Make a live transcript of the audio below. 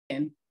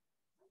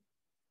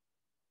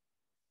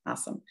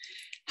Awesome.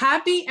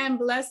 Happy and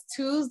blessed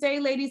Tuesday,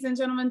 ladies and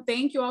gentlemen.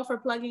 Thank you all for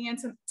plugging in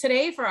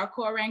today for our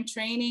core rank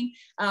training.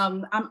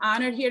 I'm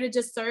honored here to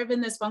just serve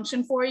in this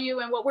function for you.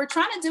 And what we're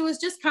trying to do is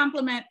just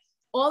complement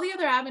all the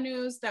other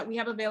avenues that we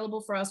have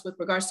available for us with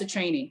regards to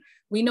training.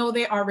 We know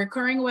there are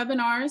recurring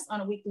webinars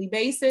on a weekly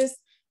basis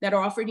that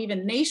are offered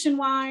even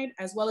nationwide,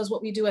 as well as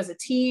what we do as a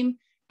team,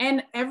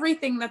 and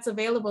everything that's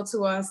available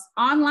to us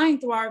online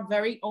through our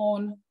very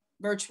own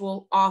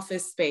virtual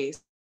office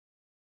space.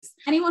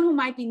 Anyone who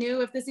might be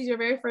new, if this is your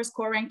very first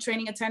core rank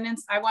training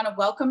attendance, I want to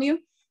welcome you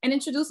and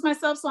introduce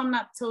myself so I'm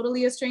not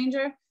totally a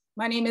stranger.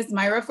 My name is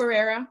Mayra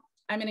Ferreira.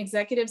 I'm an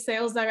executive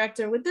sales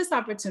director with this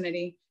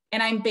opportunity,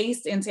 and I'm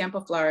based in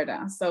Tampa,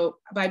 Florida. So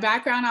by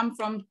background, I'm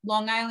from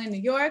Long Island, New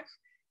York,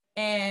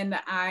 and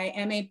I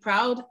am a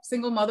proud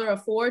single mother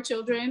of 4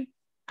 children.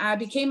 I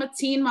became a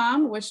teen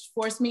mom, which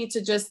forced me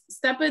to just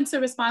step into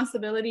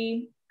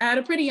responsibility at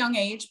a pretty young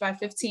age. By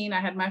 15,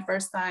 I had my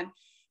first son.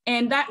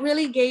 And that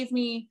really gave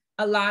me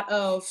a lot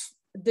of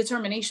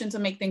determination to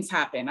make things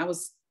happen. I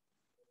was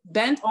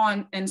bent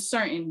on and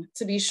certain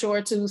to be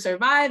sure to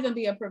survive and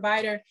be a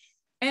provider.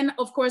 And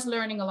of course,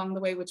 learning along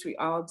the way, which we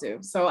all do.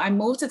 So I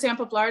moved to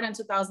Tampa, Florida in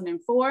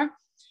 2004,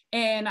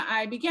 and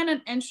I began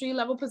an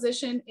entry-level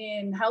position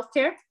in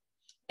healthcare.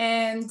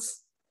 And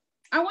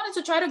I wanted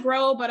to try to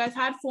grow, but I've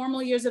had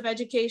formal years of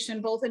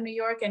education, both in New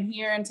York and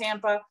here in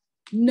Tampa.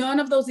 None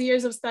of those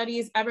years of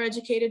studies ever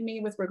educated me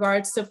with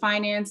regards to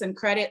finance and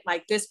credit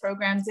like this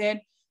program did.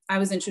 I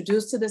was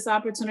introduced to this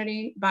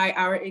opportunity by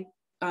our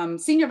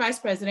senior vice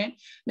president,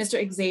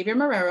 Mr. Xavier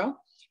Marrero,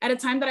 at a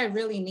time that I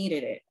really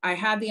needed it. I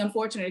had the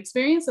unfortunate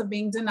experience of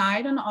being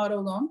denied an auto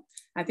loan.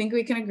 I think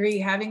we can agree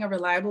having a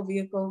reliable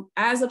vehicle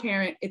as a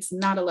parent, it's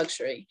not a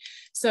luxury.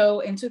 So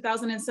in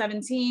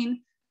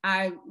 2017,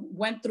 I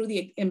went through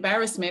the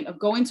embarrassment of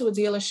going to a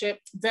dealership,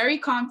 very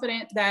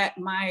confident that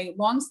my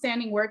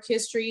longstanding work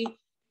history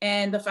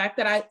and the fact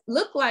that I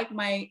looked like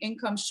my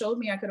income showed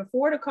me I could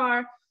afford a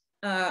car.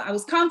 I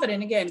was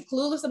confident, again,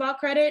 clueless about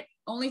credit,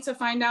 only to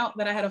find out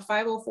that I had a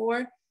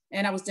 504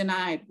 and I was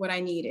denied what I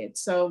needed.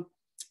 So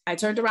I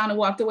turned around and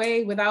walked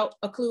away without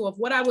a clue of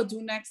what I would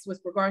do next with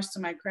regards to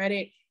my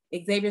credit.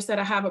 Xavier said,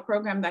 I have a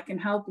program that can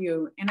help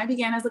you. And I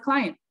began as a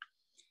client.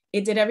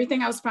 It did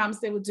everything I was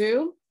promised it would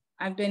do.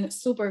 I've been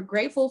super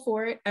grateful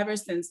for it ever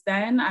since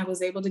then. I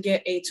was able to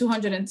get a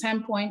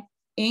 210-point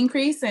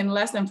increase in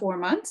less than 4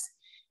 months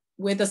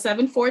with a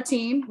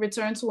 714,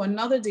 return to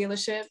another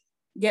dealership,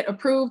 get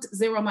approved,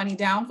 0 money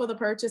down for the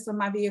purchase of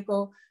my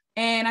vehicle.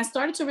 And I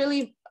started to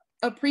really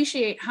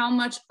appreciate how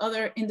much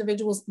other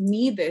individuals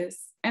need this,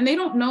 and they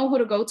don't know who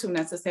to go to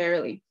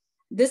necessarily.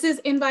 This is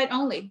invite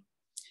only.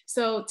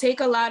 So take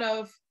a lot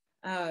of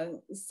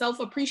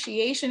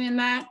self-appreciation in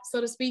that,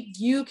 so to speak.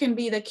 You can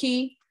be the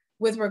key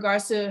with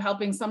regards to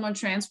helping someone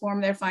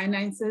transform their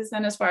finances.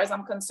 And as far as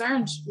I'm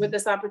concerned with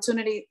this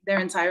opportunity, their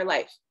entire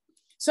life.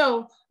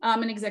 So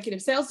I'm an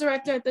executive sales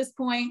director at this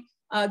point,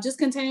 just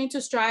continuing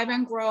to strive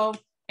and grow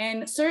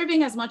and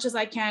serving as much as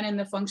I can in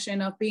the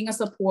function of being a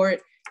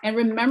support and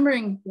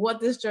remembering what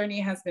this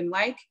journey has been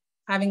like,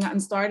 having gotten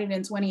started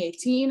in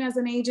 2018 as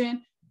an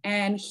agent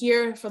and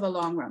here for the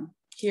long run,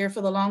 here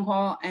for the long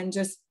haul, and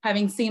just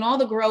having seen all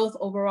the growth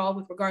overall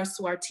with regards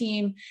to our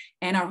team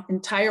and our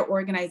entire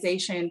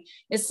organization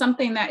is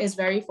something that is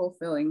very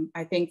fulfilling,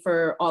 I think,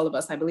 for all of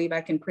us. I believe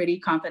I can pretty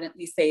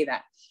confidently say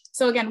that.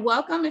 So again,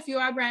 welcome if you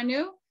are brand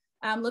new.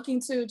 I'm looking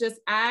to just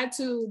add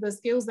to the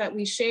skills that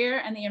we share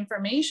and the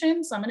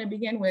information. So I'm going to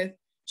begin with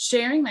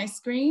sharing my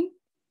screen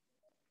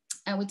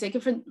and we take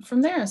it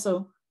from there.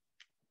 So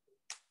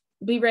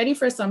be ready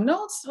for some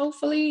notes.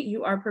 Hopefully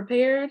you are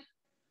prepared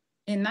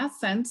in that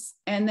sense.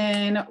 And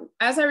then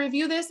as I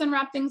review this and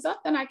wrap things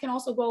up, then I can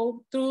also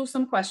go through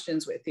some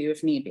questions with you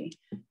if need be.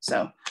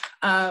 So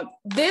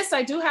this,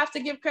 I do have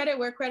to give credit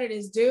where credit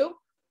is due.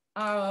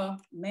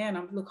 Man,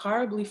 I look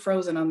horribly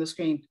frozen on the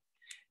screen.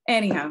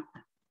 Anyhow,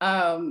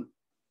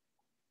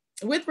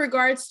 with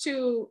regards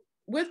to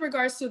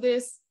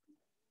this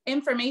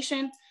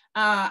information,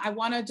 I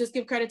want to just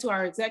give credit to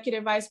our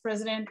executive vice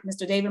president,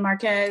 Mr. David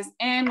Marquez,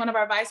 and one of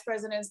our vice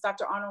presidents,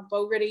 Dr. Arnold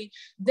Bogarty.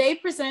 They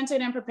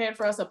presented and prepared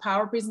for us a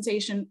power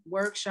presentation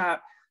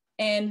workshop,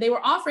 and they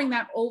were offering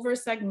that over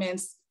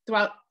segments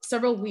throughout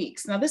several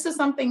weeks. Now, this is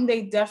something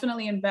they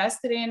definitely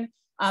invested in.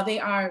 They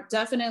are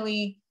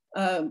definitely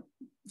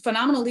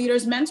phenomenal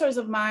leaders, mentors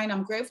of mine.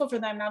 I'm grateful for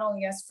them, not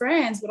only as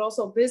friends, but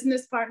also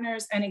business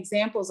partners and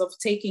examples of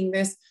taking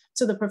this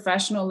to the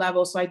professional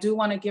level. So I do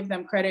want to give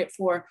them credit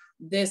for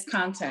this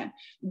content.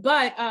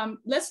 But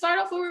let's start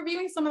off with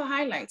reviewing some of the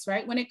highlights,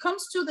 right? When it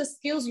comes to the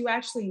skills you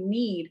actually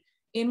need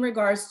in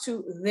regards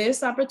to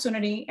this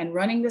opportunity and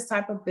running this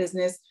type of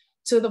business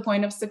to the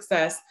point of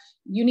success,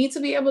 you need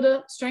to be able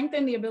to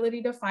strengthen the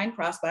ability to find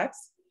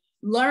prospects,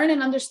 learn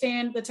and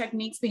understand the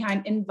techniques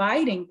behind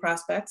inviting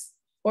prospects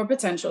or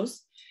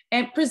potentials,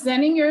 and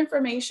presenting your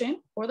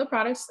information or the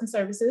products and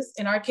services,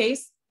 in our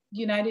case,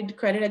 United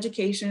Credit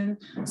Education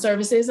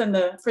Services and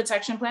the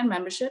Protection Plan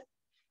membership.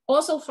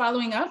 Also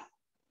following up,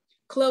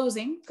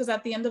 closing, because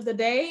at the end of the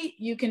day,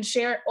 you can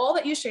share all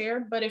that you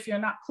shared, but if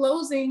you're not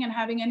closing and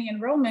having any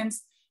enrollments,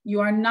 you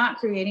are not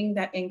creating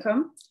that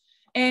income.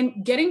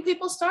 And getting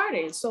people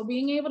started. So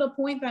being able to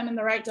point them in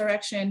the right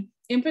direction,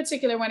 in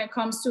particular when it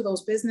comes to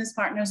those business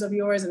partners of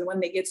yours and when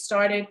they get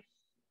started,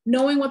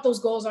 knowing what those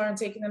goals are and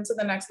taking them to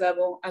the next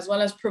level, as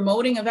well as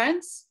promoting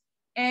events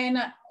and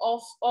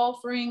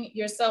offering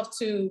yourself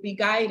to be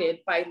guided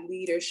by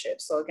leadership.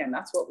 So again,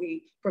 that's what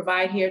we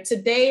provide here.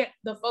 Today,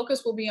 the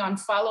focus will be on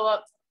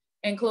follow-up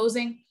and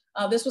closing.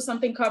 This was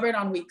something covered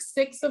on week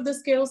 6 of the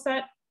skill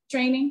set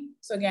training.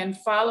 So again,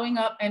 following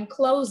up and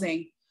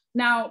closing.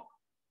 Now,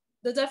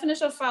 the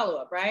definition of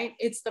follow-up, right?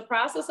 It's the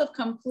process of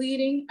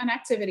completing an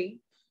activity.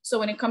 So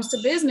when it comes to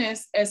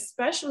business,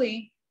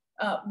 especially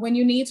when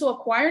you need to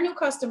acquire new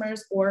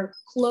customers or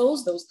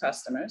close those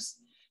customers,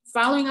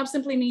 following up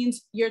simply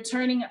means you're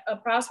turning a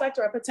prospect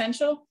or a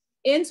potential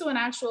into an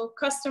actual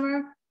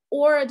customer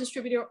or a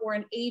distributor or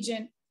an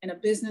agent and a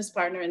business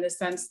partner in this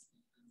sense.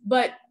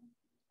 But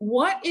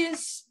what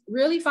is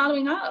really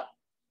following up?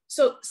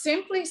 So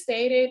simply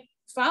stated,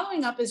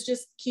 following up is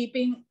just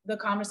keeping the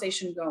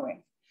conversation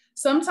going.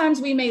 Sometimes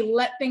we may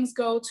let things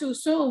go too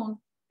soon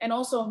and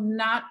also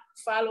not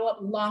follow up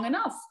long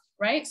enough,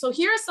 right? So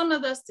here are some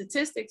of the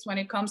statistics when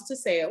it comes to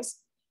sales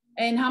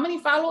and how many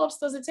follow-ups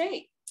does it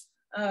take?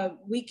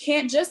 We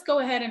can't just go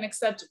ahead and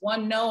accept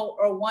one no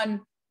or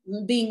one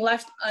being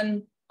left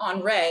on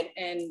red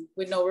and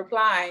with no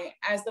reply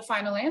as the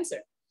final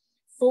answer.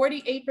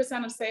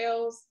 48% of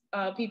sales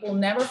people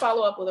never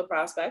follow up with a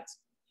prospect.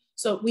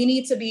 So we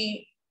need to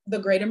be the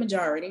greater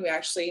majority. We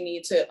actually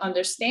need to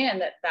understand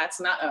that that's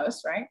not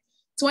us, right?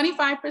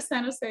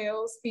 25% of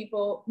sales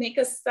people make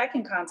a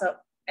second contact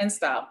and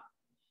stop.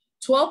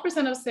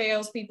 12% of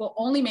salespeople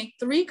only make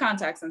 3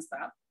 contacts and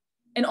stop.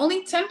 And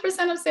only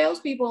 10% of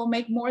salespeople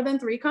make more than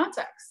 3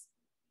 contacts.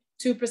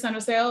 2%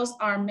 of sales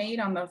are made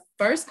on the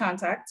first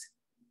contact.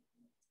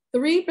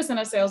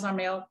 3% of sales are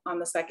made on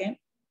the second.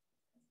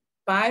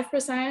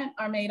 5%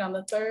 are made on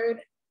the third.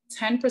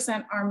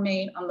 10% are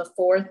made on the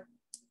fourth.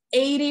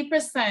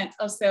 80%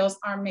 of sales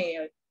are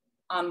made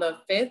on the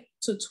 5th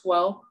to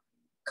 12th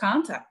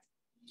contact.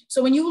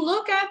 So when you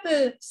look at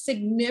the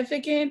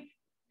significant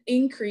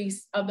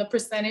increase of the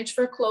percentage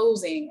for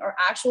closing or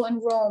actual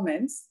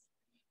enrollments,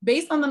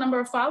 based on the number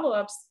of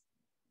follow-ups,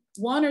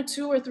 1 or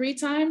 2 or 3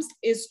 times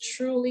is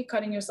truly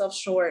cutting yourself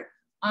short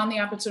on the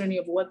opportunity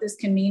of what this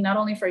can mean, not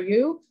only for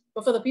you,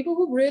 but for the people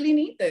who really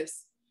need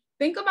this.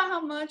 Think about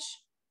how much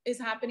is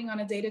happening on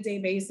a day-to-day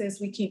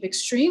basis. We keep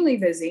extremely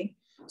busy.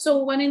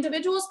 So when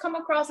individuals come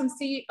across and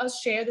see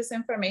us share this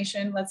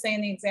information, let's say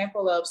in the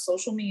example of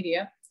social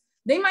media,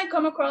 they might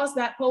come across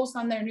that post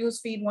on their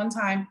newsfeed one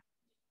time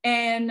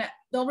and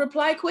they'll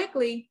reply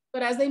quickly,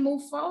 but as they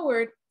move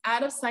forward,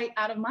 out of sight,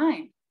 out of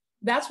mind.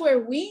 That's where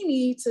we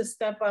need to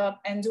step up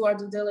and do our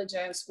due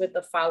diligence with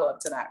the follow-up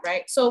to that,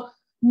 right? So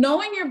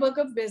knowing your book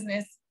of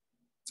business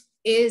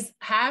is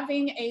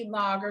having a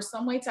log or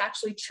some way to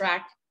actually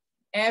track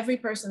every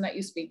person that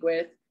you speak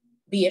with,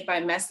 be it by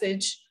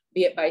message,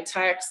 be it by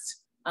text,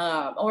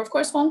 or of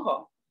course, phone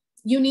call.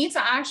 You need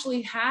to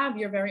actually have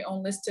your very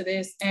own list to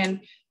this.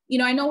 And, you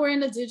know, I know we're in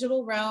the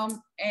digital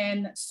realm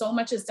and so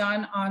much is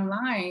done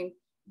online,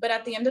 but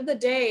at the end of the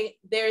day,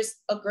 there's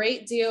a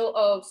great deal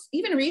of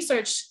even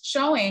research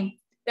showing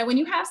that when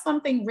you have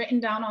something written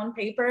down on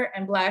paper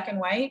and black and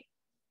white,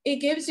 it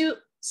gives you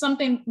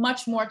something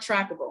much more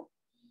trackable.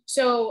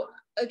 So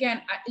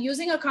again,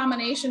 using a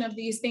combination of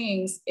these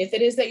things, if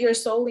it is that you're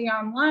solely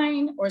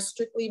online or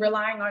strictly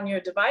relying on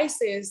your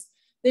devices,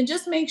 then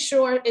just make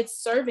sure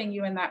it's serving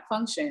you in that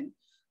function.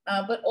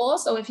 But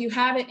also if you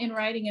have it in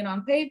writing and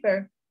on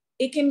paper,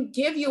 it can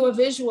give you a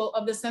visual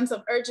of the sense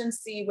of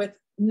urgency with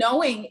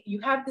knowing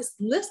you have this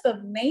list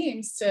of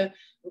names to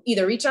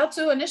either reach out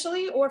to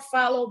initially or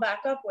follow back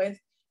up with.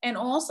 And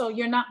also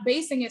you're not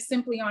basing it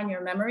simply on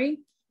your memory.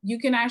 You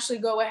can actually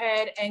go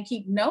ahead and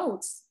keep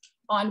notes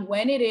on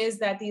when it is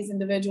that these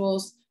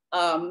individuals,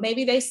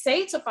 maybe they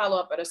say to follow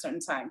up at a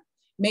certain time.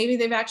 Maybe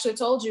they've actually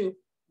told you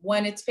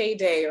when it's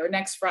payday or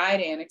next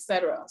Friday and et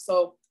cetera.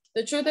 So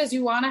the truth is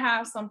you wanna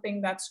have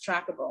something that's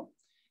trackable.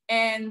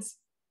 And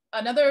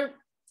another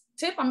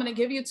tip I'm gonna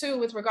give you too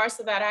with regards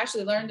to that, I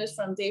actually learned this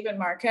from David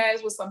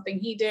Marquez, was something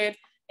he did,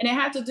 and it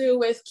had to do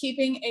with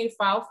keeping a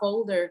file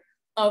folder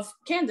of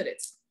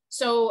candidates.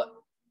 So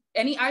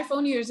any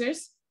iPhone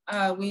users,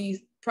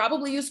 we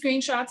probably use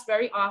screenshots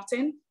very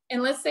often.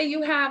 And let's say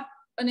you have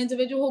an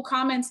individual who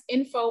comments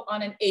info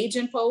on an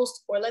agent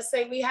post, or let's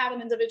say we have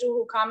an individual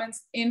who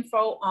comments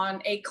info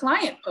on a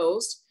client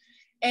post,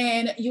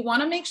 and you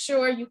wanna make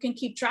sure you can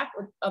keep track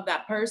of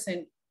that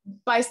person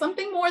by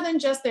something more than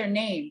just their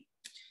name.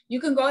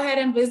 You can go ahead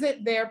and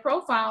visit their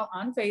profile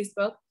on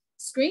Facebook,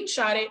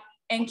 screenshot it,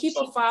 and keep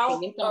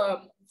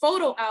a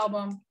photo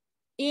album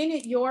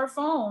in your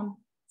phone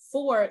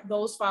for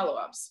those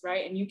follow-ups,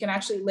 right? And you can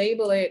actually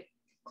label it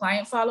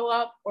client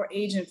follow-up or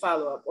agent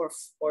follow-up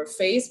or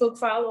Facebook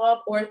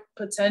follow-up or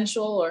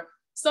potential or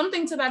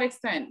something to that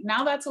extent.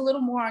 Now that's a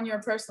little more on your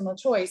personal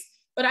choice,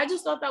 but I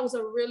just thought that was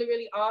a really,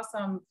 really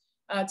awesome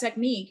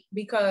technique,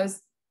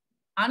 because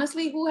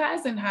honestly, who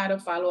hasn't had a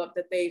follow-up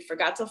that they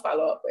forgot to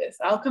follow up with?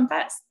 I'll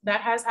confess,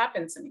 that has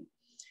happened to me.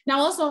 Now,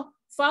 also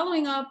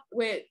following up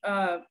with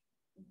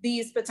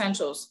these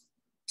potentials,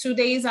 2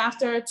 days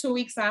after, 2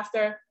 weeks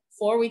after,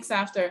 4 weeks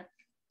after,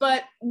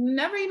 but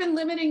never even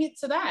limiting it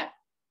to that.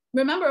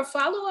 Remember, a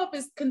follow-up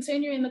is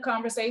continuing the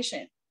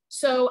conversation.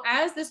 So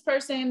as this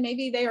person,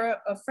 maybe they are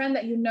a friend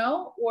that you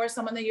know, or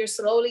someone that you're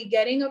slowly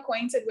getting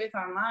acquainted with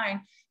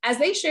online, as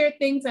they share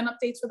things and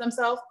updates for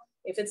themselves,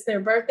 if it's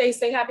their birthday,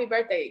 say happy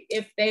birthday.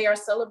 If they are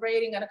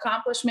celebrating an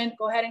accomplishment,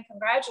 go ahead and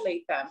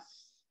congratulate them.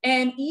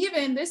 And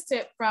even this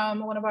tip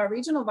from one of our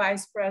regional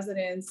vice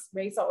presidents,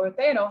 Reza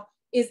Ortero,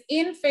 is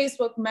in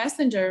Facebook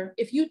Messenger.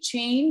 If you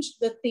change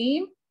the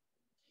theme,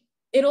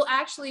 it'll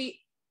actually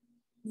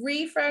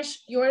refresh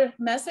your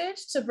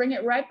message to bring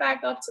it right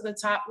back up to the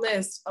top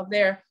list of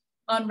their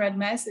unread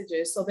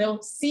messages. So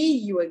they'll see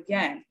you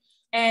again.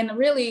 And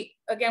really,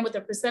 again, with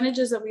the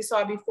percentages that we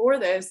saw before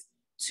this,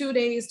 2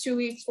 days, 2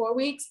 weeks, 4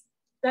 weeks,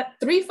 that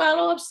 3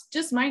 follow-ups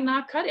just might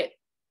not cut it.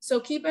 So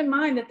keep in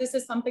mind that this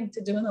is something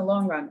to do in the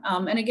long run.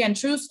 And again,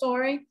 true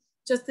story,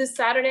 just this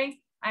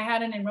Saturday, I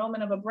had an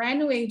enrollment of a brand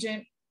new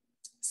agent,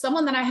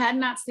 someone that I had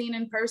not seen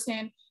in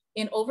person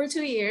in over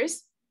 2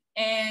 years.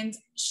 And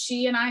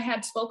she and I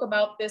had spoke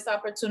about this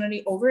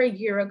opportunity over a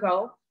year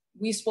ago.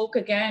 We spoke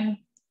again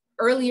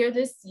earlier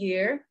this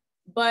year,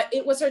 but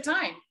it was her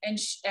time.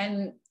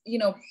 And you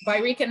know, by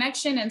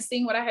reconnection and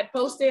seeing what I had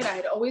posted, I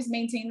had always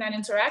maintained that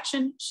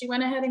interaction. She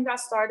went ahead and got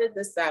started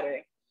this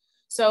Saturday.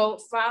 So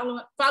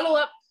follow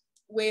up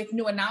with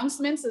new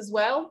announcements as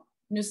well,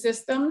 new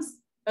systems,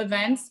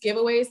 events,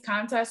 giveaways,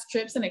 contests,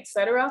 trips, and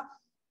etc.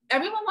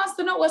 Everyone wants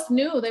to know what's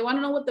new. They want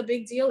to know what the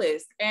big deal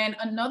is. And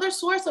another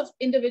source of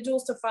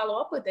individuals to follow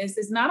up with this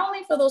is not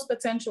only for those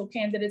potential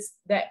candidates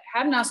that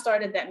have not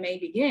started that may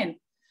begin.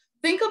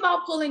 Think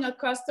about pulling a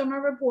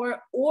customer report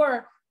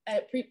or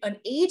an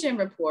agent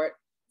report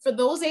for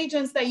those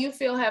agents that you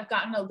feel have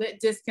gotten a bit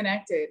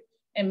disconnected,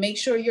 and make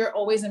sure you're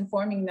always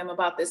informing them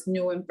about this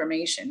new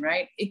information,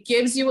 right? It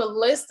gives you a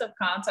list of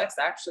contacts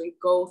to actually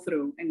go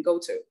through and go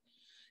to.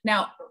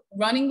 Now,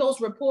 running those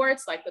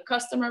reports, like the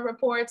customer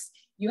reports,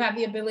 you have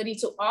the ability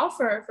to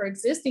offer for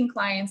existing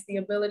clients the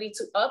ability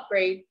to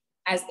upgrade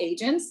as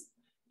agents.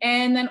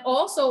 And then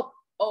also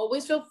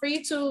always feel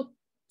free to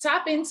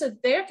tap into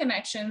their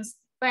connections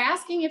by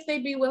asking if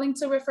they'd be willing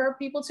to refer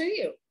people to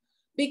you.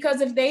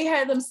 Because if they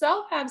had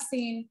themselves have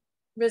seen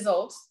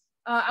results,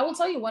 I will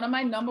tell you, one of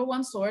my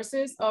 #1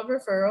 sources of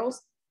referrals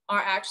are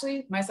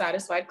actually my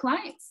satisfied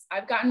clients.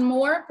 I've gotten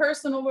more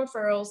personal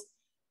referrals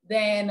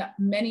than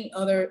many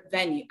other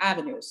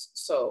avenues.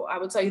 So I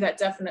will tell you that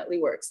definitely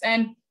works.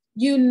 And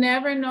you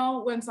never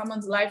know when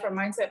someone's life or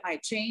mindset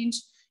might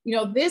change. You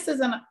know, this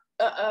is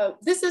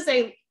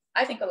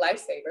I think, a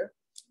lifesaver.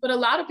 But a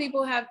lot of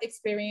people have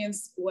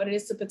experienced what it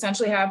is to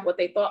potentially have what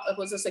they thought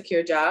was a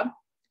secure job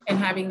and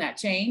having that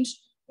change.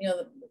 You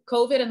know,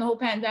 COVID and the whole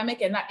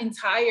pandemic and that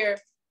entire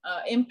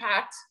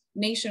impact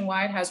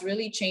nationwide has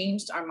really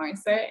changed our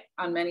mindset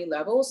on many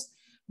levels.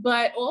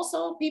 But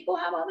also people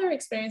have other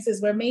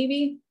experiences where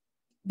maybe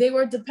they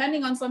were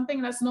depending on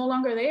something that's no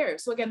longer there.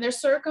 So again, their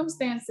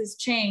circumstances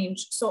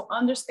change. So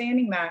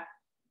understanding that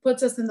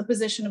puts us in the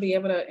position to be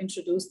able to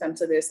introduce them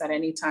to this at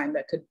any time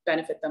that could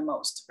benefit them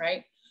most,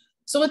 right?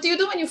 So what do you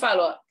do when you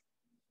follow up?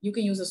 You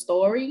can use a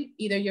story,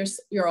 either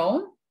your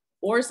own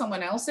or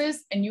someone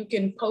else's, and you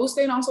can post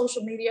it on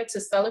social media to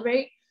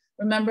celebrate.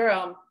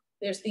 Remember,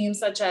 there's themes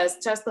such as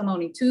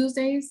Testimony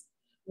Tuesdays,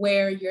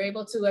 where you're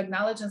able to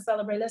acknowledge and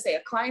celebrate, let's say,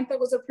 a client that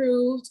was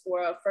approved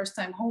or a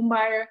first-time home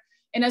buyer.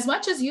 And as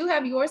much as you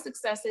have your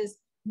successes,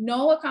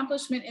 no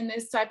accomplishment in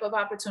this type of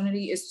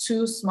opportunity is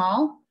too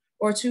small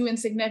or too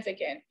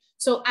insignificant.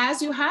 So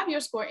as you have your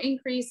score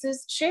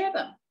increases, share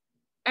them.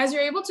 As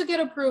you're able to get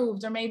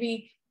approved or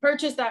maybe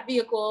purchase that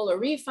vehicle or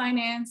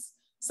refinance,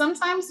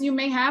 sometimes you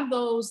may have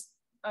those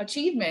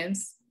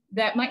achievements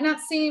that might not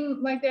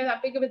seem like they're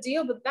that big of a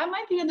deal, but that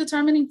might be a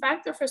determining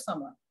factor for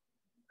someone.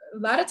 A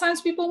lot of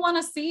times people want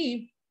to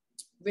see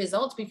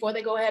results before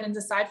they go ahead and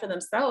decide for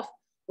themselves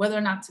whether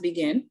or not to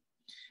begin.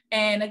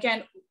 And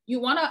again,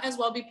 you want to as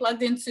well be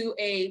plugged into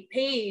a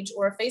page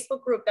or a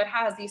Facebook group that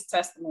has these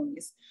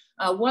testimonies.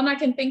 One I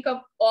can think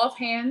of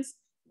offhand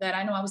that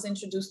I know I was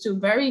introduced to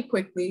very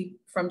quickly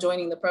from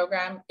joining the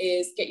program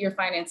is Get Your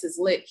Finances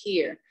Lit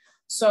Here.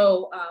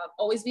 So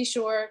always be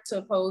sure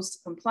to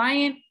post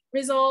compliant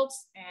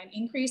results and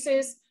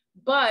increases,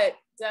 but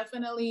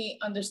definitely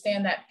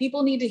understand that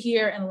people need to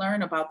hear and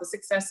learn about the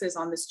successes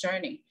on this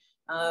journey.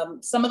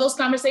 Some of those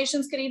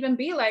conversations could even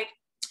be like,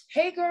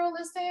 hey girl,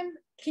 listen,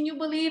 can you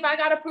believe I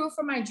got approved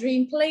for my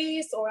dream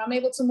place, or I'm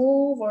able to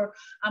move, or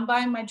I'm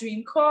buying my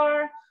dream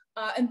car?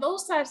 And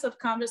those types of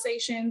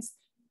conversations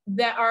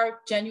that are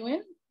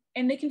genuine,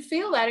 and they can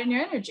feel that in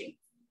your energy.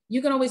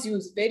 You can always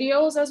use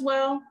videos as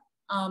well,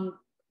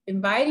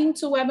 inviting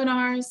to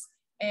webinars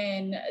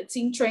and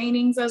team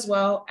trainings, as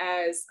well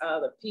as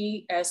the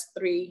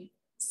PS3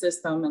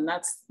 system. And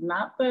that's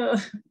not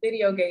the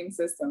video game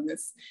system.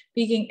 It's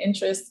piquing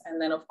interest.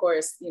 And then of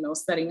course, you know,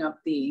 setting up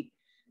the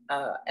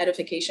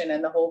edification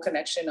and the whole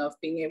connection of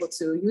being able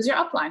to use your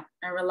upline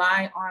and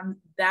rely on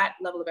that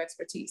level of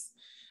expertise,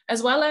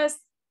 as well as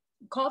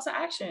call to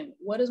action.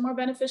 What is more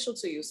beneficial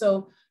to you?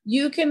 So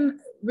you can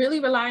really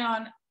rely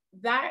on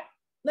that.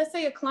 Let's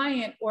say a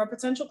client or a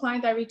potential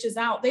client that reaches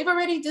out, they've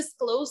already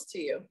disclosed to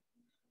you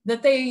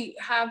that they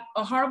have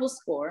a horrible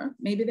score.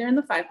 Maybe they're in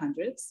the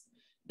 500s.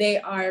 They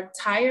are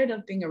tired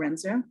of being a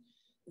renter.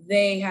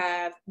 They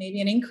have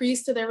maybe an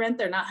increase to their rent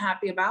they're not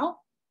happy about,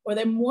 or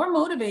they're more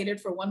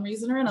motivated for one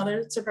reason or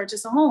another to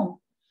purchase a home.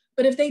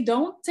 But if they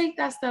don't take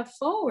that step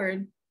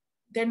forward,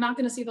 they're not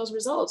going to see those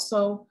results.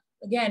 So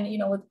again,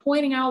 with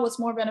pointing out what's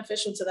more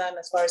beneficial to them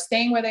as far as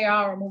staying where they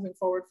are or moving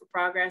forward for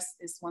progress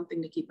is one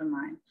thing to keep in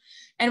mind.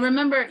 And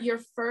remember, your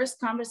first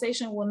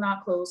conversation will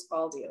not close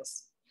all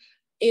deals.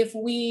 If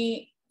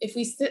we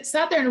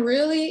sat there and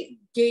really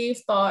gave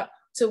thought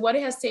to what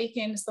it has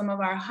taken some of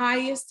our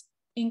highest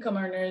income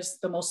earners,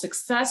 the most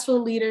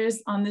successful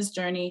leaders on this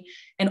journey,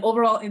 and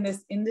overall in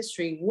this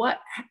industry, what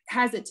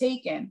has it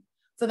taken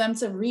for them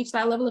to reach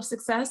that level of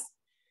success?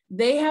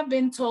 They have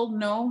been told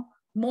no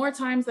more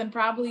times than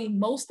probably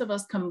most of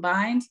us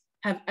combined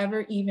have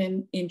ever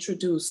even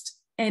introduced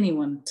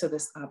anyone to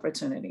this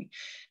opportunity.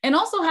 And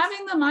also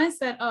having the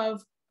mindset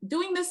of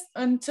doing this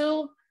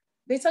until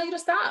they tell you to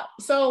stop.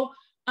 So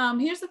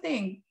here's the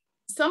thing.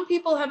 Some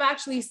people have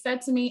actually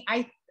said to me,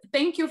 I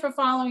thank you for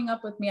following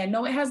up with me. I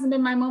know it hasn't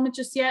been my moment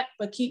just yet,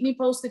 but keep me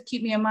posted,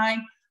 keep me in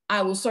mind.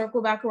 I will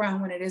circle back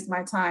around when it is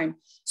my time.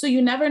 So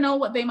you never know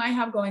what they might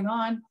have going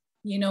on.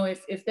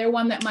 If they're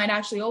one that might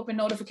actually open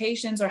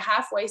notifications or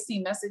halfway see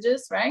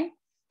messages, right?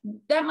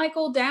 That might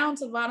go down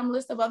to the bottom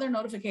list of other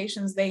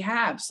notifications they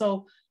have.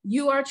 So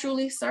you are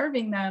truly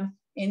serving them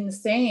in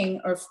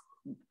saying, or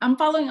I'm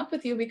following up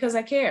with you because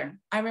I care.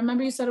 I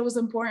remember you said it was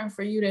important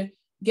for you to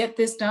get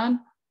this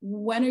done.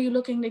 When are you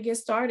looking to get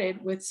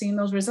started with seeing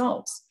those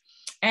results?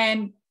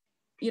 And,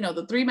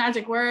 the 3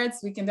 magic words,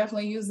 we can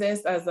definitely use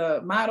this as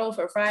a model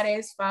for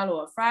Fridays.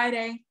 Follow a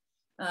Friday.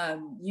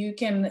 You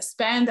can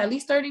spend at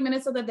least 30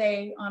 minutes of the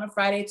day on a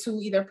Friday to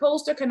either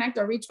post or connect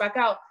or reach back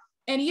out,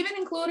 and even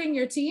including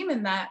your team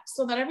in that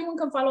so that everyone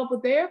can follow up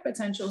with their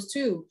potentials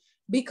too,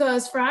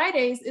 because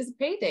Fridays is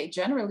payday,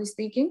 generally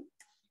speaking.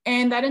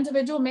 And that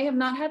individual may have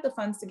not had the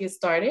funds to get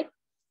started,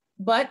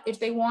 but if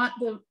they want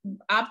the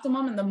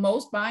optimum and the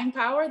most buying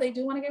power, they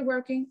do want to get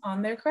working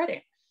on their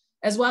credit,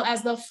 as well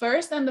as the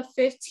 1st and the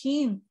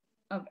 15th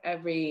of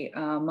every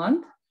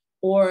month,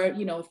 or,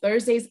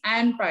 Thursdays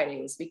and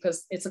Fridays,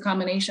 because it's a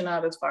combination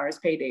of as far as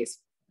paydays.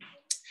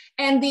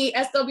 And the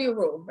SW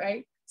rule,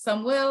 right?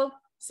 Some will,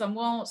 some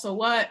won't. So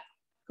what?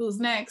 Who's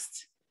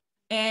next?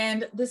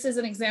 And this is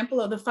an example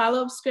of the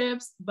follow-up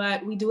scripts,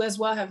 but we do as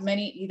well have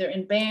many either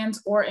in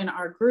bands or in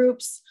our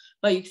groups,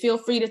 but you feel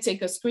free to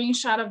take a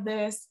screenshot of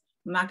this.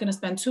 I'm not going to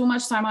spend too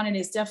much time on it.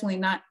 It's definitely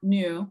not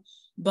new,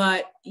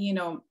 but,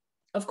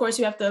 of course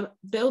you have to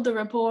build the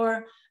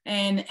rapport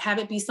and have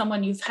it be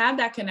someone you've had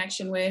that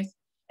connection with,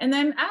 and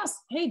then ask,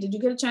 hey, did you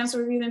get a chance to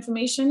review the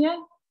information yet?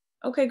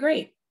 Okay,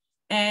 great.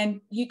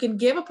 And you can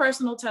give a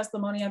personal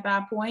testimony at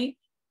that point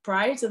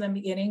prior to them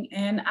beginning,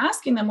 and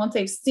asking them once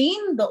they've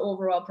seen the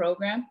overall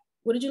program,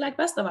 what did you like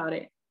best about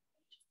it?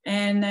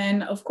 And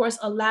then of course,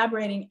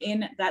 elaborating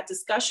in that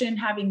discussion,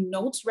 having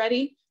notes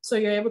ready so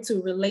you're able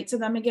to relate to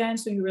them again.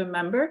 So you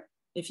remember,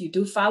 if you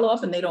do follow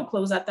up and they don't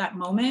close at that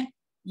moment,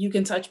 you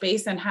can touch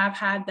base and have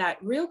had that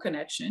real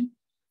connection.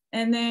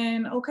 And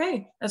then,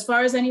 okay, as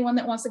far as anyone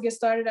that wants to get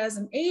started as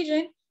an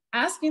agent,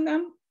 asking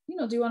them,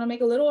 do you want to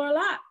make a little or a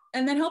lot?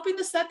 And then helping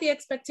to set the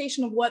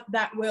expectation of what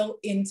that will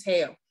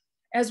entail,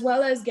 as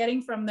well as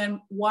getting from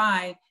them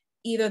why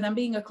either them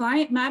being a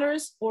client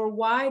matters or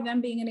why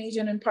them being an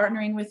agent and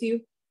partnering with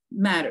you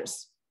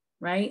matters,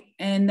 right?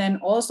 And then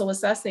also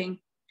assessing,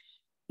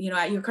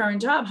 at your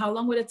current job, how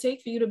long would it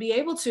take for you to be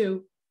able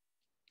to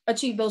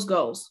achieve those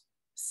goals?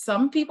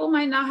 Some people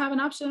might not have an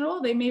option at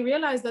all. They may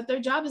realize that their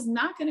job is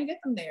not going to get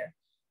them there.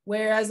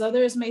 Whereas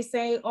others may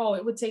say, oh,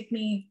 it would take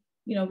me,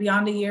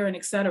 beyond a year and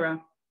et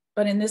cetera.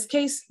 But in this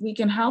case, we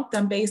can help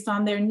them based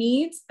on their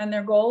needs and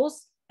their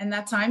goals and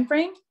that time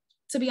frame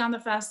to be on the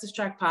fastest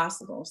track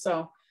possible.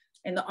 So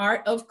in the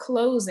art of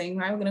closing,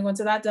 right, we're going to go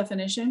into that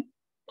definition.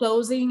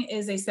 Closing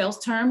is a sales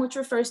term which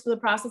refers to the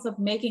process of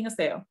making a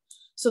sale.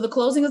 So the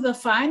closing is the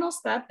final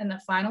step and the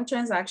final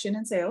transaction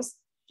in sales.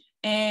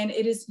 And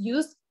it is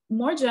used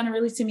more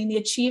generally to mean the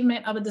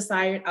achievement of a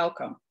desired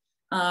outcome.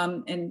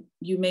 And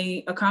you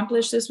may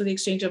accomplish this with the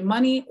exchange of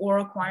money or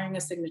acquiring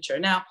a signature.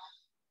 Now,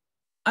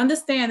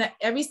 understand that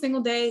every single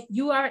day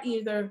you are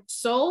either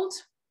sold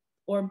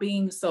or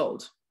being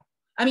sold.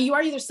 You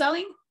are either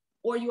selling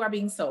or you are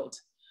being sold.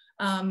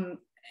 And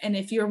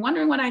if you're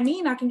wondering what I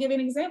mean, I can give you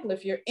an example.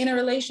 If you're in a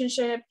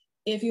relationship,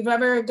 if you've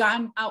ever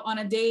gotten out on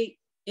a date,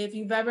 if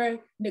you've ever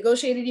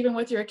negotiated even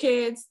with your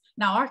kids.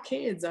 Now, our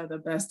kids are the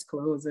best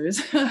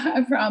closers,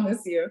 I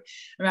promise you,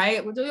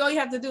 right? All you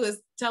have to do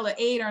is tell an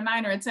 8 or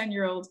 9 or a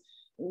 10-year-old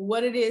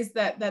what it is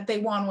that they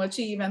want to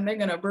achieve, and they're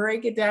going to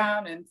break it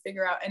down and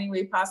figure out any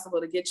way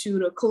possible to get you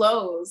to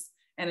close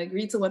and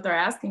agree to what they're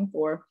asking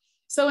for.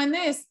 So in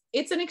this,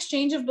 it's an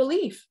exchange of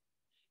belief.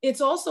 It's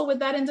also with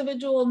that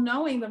individual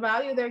knowing the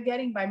value they're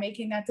getting by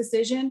making that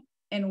decision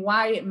and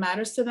why it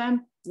matters to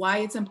them, why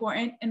it's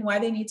important, and why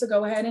they need to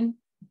go ahead and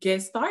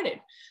get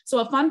started. So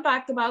a fun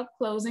fact about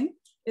closing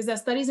is that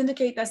studies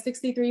indicate that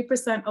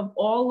 63% of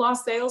all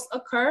lost sales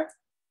occur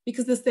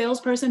because the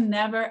salesperson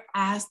never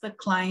asked the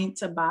client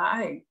to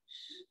buy.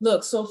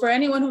 Look, so for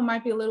anyone who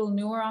might be a little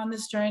newer on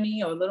this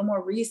journey or a little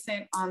more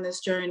recent on this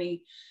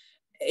journey,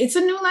 it's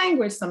a new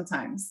language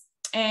sometimes.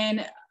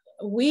 And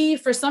we,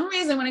 for some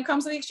reason, when it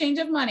comes to the exchange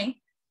of money,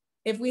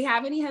 if we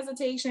have any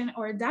hesitation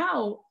or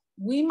doubt,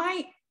 we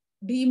might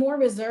be more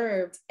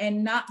reserved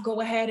and not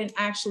go ahead and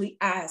actually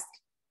ask,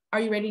 are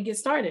you ready to get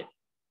started?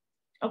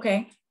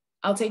 Okay,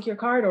 I'll take your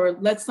card, or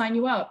let's sign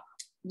you up.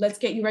 Let's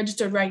get you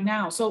registered right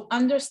now. So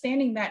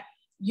understanding that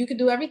you could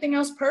do everything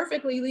else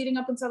perfectly leading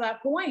up until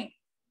that point,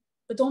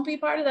 but don't be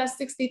part of that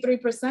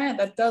 63%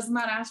 that does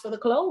not ask for the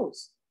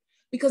close,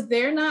 because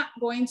they're not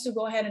going to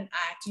go ahead and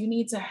act. You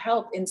need to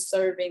help in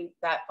serving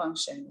that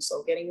function.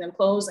 So getting them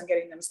closed and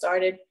getting them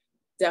started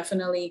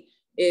definitely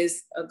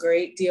is a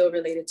great deal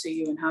related to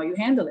you and how you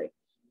handle it.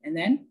 And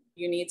then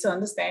you need to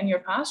understand your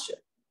posture.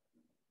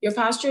 Your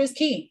posture is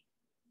key.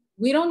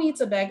 We don't need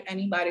to beg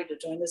anybody to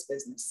join this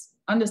business.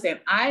 Understand,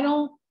 I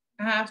don't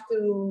have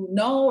to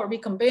know or be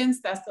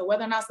convinced as to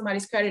whether or not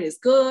somebody's credit is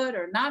good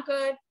or not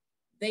good.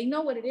 They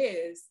know what it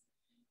is.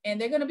 And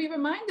they're going to be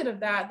reminded of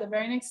that the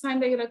very next time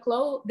they get a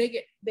close, they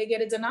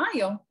get a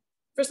denial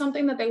for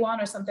something that they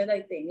want or something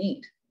that they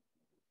need.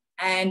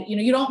 And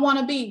you don't want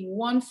to be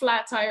one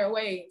flat tire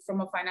away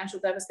from a financial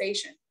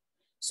devastation.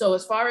 So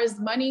as far as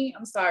money,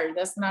 I'm sorry,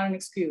 that's not an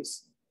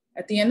excuse.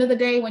 At the end of the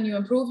day, when you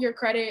improve your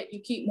credit, you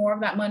keep more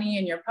of that money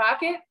in your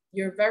pocket,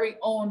 your very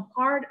own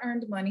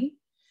hard-earned money.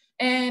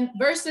 And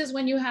versus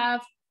when you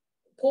have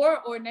poor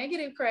or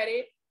negative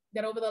credit,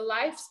 that over the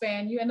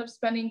lifespan, you end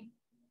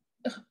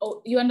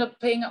up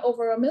paying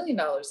over $1 million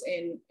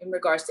in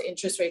regards to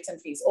interest rates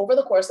and fees over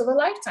the course of a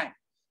lifetime.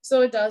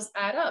 So it does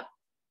add up.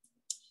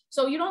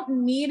 So you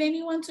don't need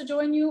anyone to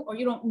join you, or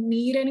you don't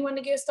need anyone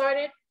to get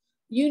started.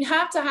 You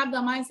have to have the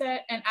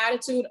mindset and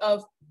attitude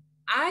of,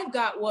 I've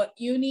got what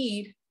you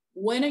need.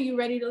 When are you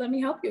ready to let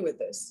me help you with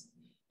this?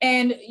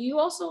 And you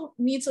also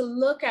need to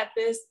look at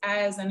this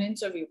as an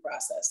interview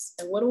process.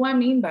 And what do I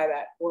mean by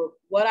that? Or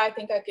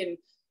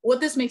what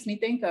this makes me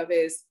think of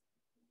is,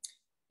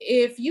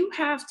 if you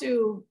have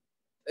to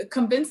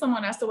convince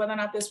someone as to whether or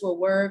not this will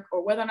work,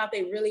 or whether or not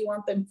they really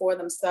want this for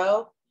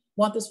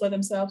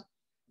themselves,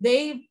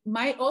 they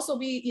might also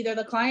be either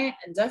the client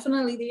and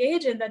definitely the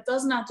agent that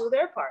does not do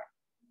their part.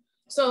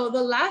 So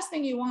the last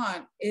thing you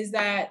want is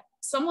that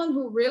someone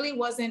who really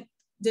wasn't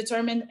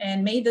determined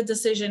and made the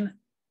decision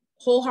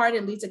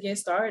wholeheartedly to get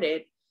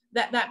started,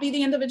 that be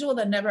the individual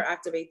that never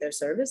activate their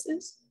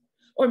services.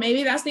 Or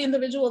maybe that's the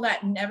individual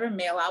that never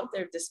mail out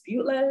their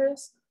dispute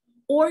letters,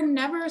 or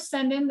never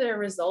send in their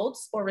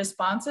results or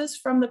responses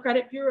from the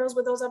credit bureaus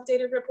with those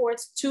updated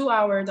reports to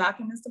our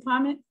documents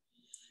department.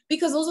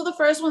 Because those are the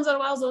first ones that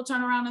will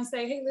turn around and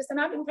say, hey, listen,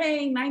 I've been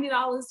paying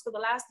 $90 for the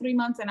last 3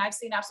 months and I've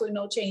seen absolutely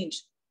no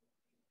change.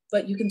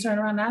 But you can turn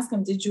around and ask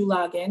them, did you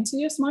log into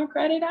your smart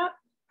credit app?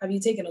 Have you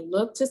taken a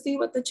look to see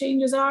what the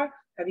changes are?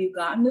 Have you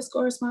gotten this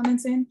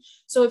correspondence in?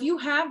 So if you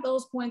have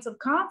those points of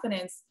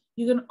confidence,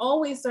 you can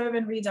always serve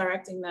in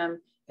redirecting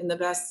them in the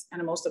best and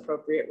the most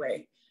appropriate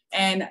way.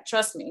 And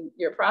trust me,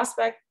 your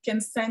prospect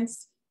can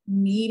sense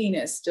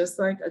neediness, just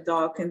like a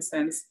dog can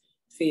sense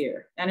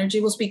fear. Energy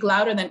will speak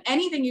louder than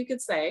anything you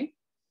could say.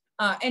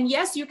 And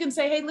yes, you can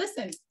say, hey,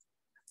 listen,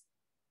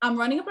 I'm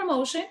running a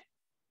promotion.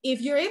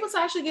 If you're able to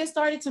actually get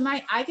started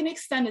tonight, I can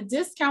extend a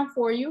discount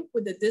for you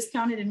with the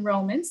discounted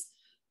enrollments,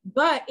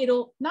 but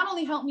it'll not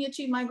only help me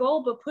achieve my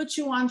goal, but put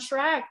you on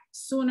track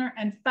sooner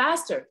and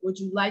faster. Would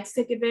you like to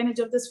take advantage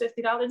of this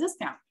 $50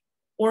 discount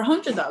or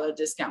 $100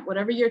 discount,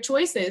 whatever your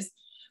choice is?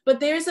 But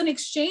there's an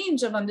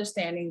exchange of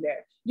understanding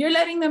there. You're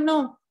letting them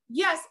know,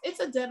 yes, it's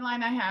a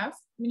deadline I have.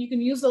 I mean, you can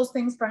use those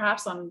things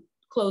perhaps on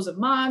close of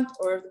month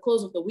or the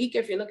close of the week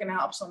if you're looking to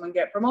help someone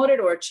get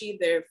promoted or achieve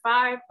their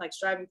 5, like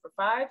striving for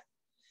 5.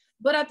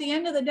 But at the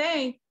end of the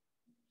day,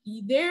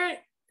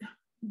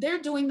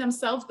 they're doing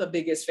themselves the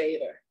biggest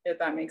favor, if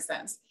that makes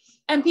sense.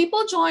 And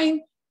people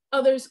join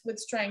others with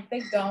strength.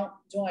 They don't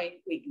join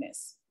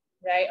weakness,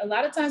 right? A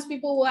lot of times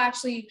people will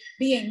actually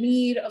be in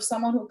need of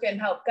someone who can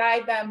help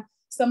guide them,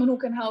 someone who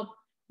can help,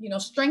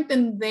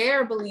 strengthen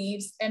their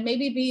beliefs and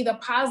maybe be the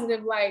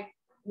positive light,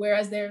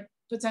 whereas they're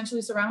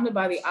potentially surrounded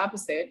by the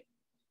opposite.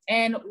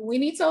 And we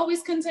need to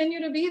always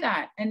continue to be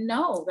that and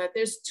know that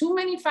there's too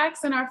many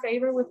facts in our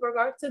favor with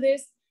regard to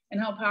this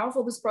and how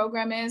powerful this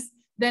program is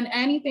than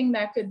anything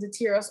that could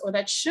deter us or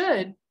that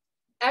should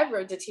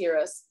ever deter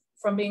us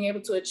from being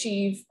able to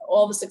achieve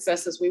all the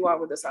successes we want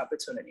with this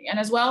opportunity. And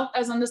as well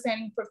as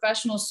understanding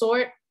professional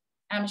sort,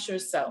 amateur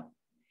so.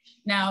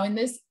 Now in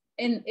this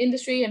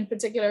industry in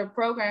particular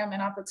program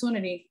and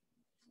opportunity,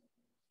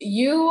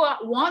 you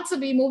want to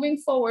be moving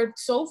forward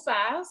so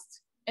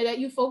fast and that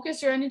you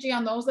focus your energy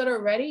on those that are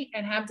ready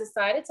and have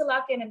decided to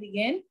lock in and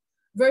begin,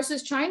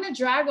 versus trying to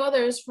drag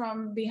others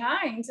from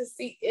behind to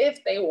see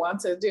if they want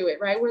to do it,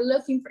 right? We're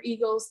looking for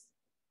eagles,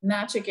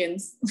 not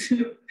chickens.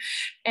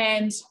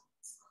 And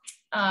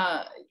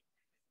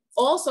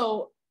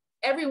also,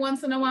 every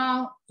once in a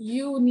while,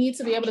 you need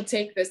to be able to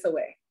take this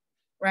away,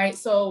 right?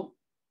 So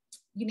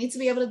you need to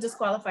be able to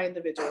disqualify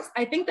individuals.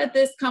 I think that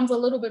this comes a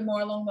little bit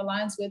more along the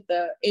lines with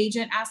the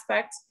agent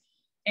aspect.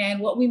 And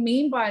what we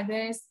mean by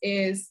this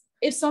is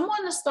if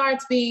someone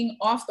starts being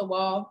off the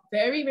wall,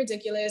 very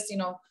ridiculous, you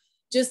know,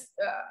 just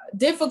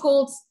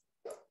difficult,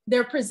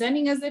 they're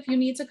presenting as if you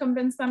need to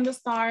convince them to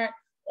start.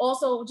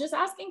 Also, just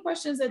asking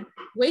questions that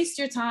waste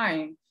your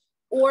time.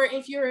 Or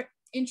if you're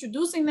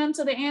introducing them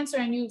to the answer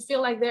and you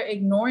feel like they're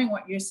ignoring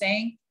what you're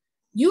saying,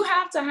 you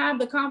have to have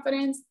the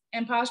confidence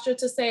and posture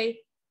to say,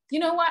 you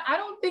know what, I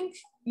don't think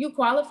you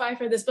qualify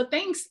for this, but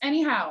thanks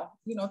anyhow.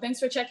 You know, thanks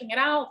for checking it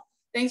out.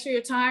 Thanks for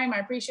your time. I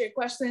appreciate your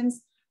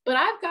questions. But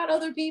I've got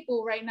other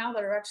people right now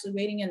that are actually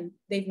waiting and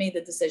they've made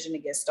the decision to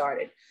get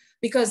started.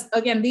 Because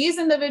again, these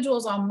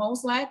individuals are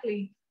most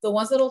likely the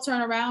ones that'll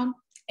turn around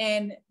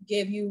and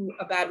give you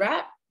a bad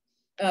rap,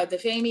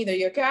 defame either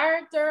your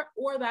character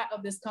or that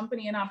of this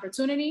company and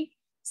opportunity,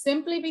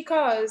 simply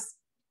because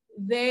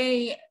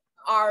they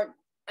are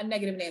a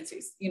negative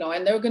Nancy's, you know,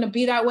 and they're going to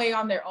be that way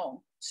on their own.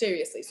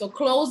 Seriously. So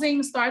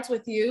closing starts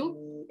with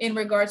you in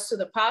regards to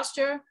the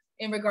posture,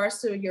 in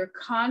regards to your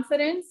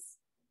confidence.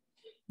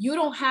 You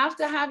don't have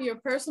to have your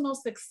personal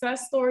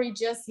success story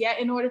just yet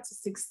in order to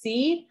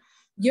succeed.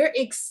 Your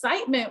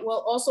excitement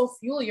will also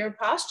fuel your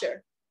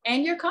posture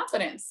and your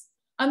confidence.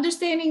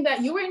 Understanding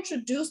that you were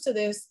introduced to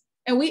this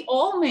and we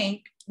all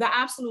make the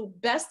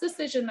absolute best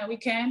decision that we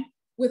can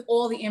with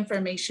all the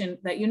information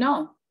that you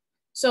know.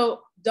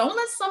 So don't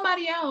let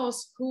somebody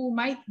else who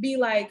might be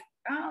like,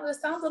 oh,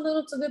 this sounds a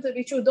little too good to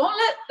be true. Don't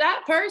let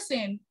that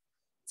person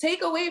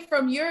take away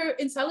from your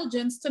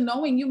intelligence to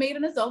knowing you made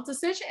an adult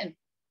decision.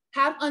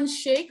 Have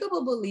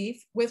unshakable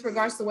belief with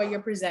regards to what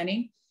you're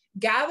presenting.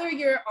 Gather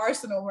your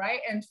arsenal, right?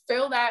 And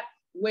fill that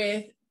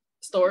with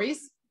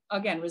stories,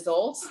 again,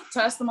 results,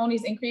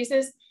 testimonies,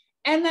 increases.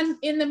 And then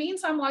in the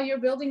meantime, while you're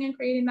building and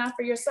creating that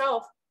for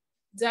yourself,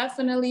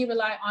 definitely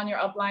rely on your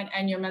upline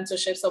and your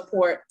mentorship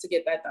support to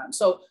get that done.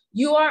 So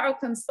you are a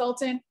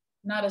consultant,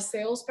 not a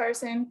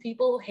salesperson.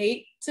 People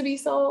hate to be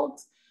sold.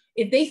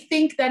 If they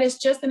think that it's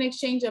just an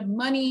exchange of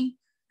money,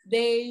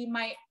 they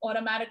might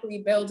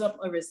automatically build up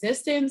a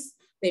resistance.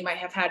 They might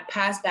have had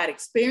past bad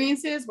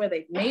experiences where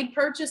they've made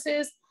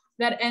purchases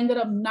that ended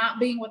up not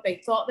being what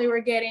they thought they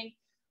were getting.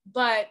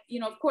 But, you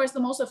know, of course, the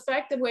most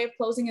effective way of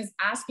closing is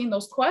asking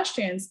those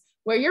questions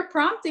where you're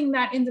prompting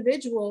that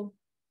individual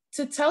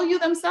to tell you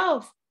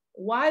themselves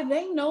why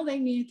they know they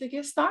need to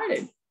get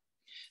started.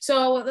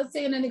 So let's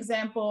say in an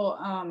example,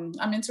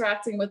 I'm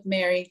interacting with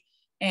Mary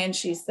and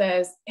she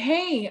says,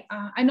 hey,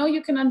 I know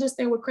you can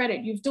understand with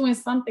credit. You're doing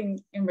something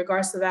in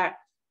regards to that.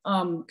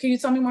 Can you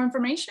tell me more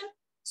information?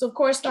 So of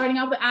course, starting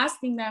out with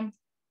asking them,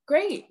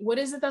 great, what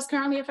is it that's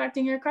currently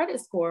affecting your credit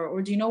score?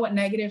 Or do you know what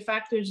negative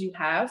factors you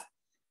have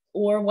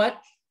or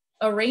what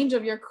a range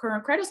of your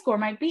current credit score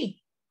might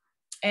be?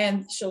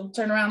 And she'll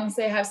turn around and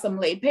say, I have some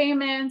late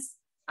payments.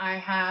 I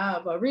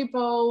have a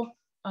repo,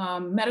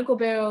 medical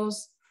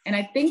bills. And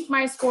I think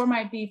my score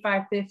might be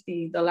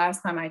 550 the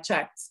last time I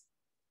checked.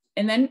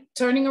 And then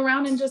turning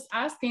around and just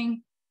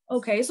asking,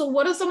 okay, so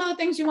what are some of the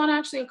things you want to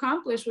actually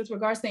accomplish with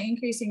regards to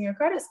increasing your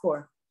credit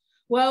score?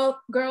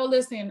 Well, girl,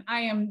 listen,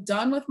 I am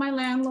done with my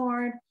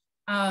landlord.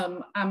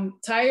 I'm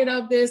tired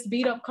of this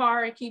beat up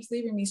car. It keeps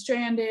leaving me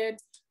stranded.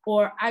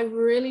 Or I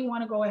really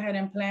want to go ahead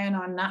and plan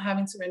on not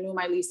having to renew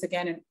my lease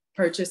again and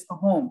purchase a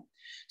home.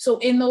 So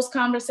in those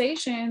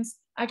conversations,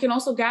 I can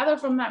also gather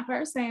from that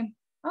person,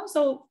 oh,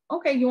 so,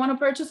 okay, you want to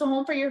purchase a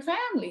home for your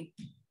family?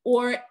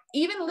 Or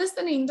even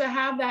listening to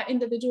have that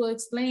individual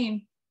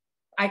explain,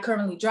 I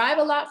currently drive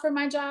a lot for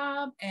my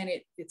job and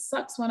it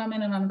sucks when I'm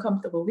in an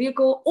uncomfortable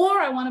vehicle, or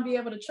I want to be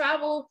able to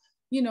travel,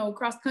 you know,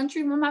 cross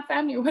country with my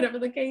family or whatever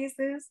the case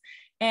is.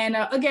 And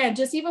again,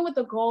 just even with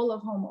the goal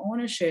of home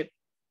ownership,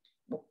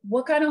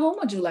 what kind of home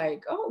would you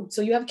like? Oh,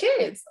 so you have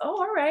kids.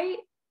 Oh, all right.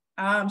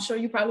 I'm sure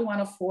you probably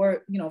want a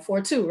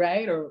 4.2,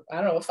 right? Or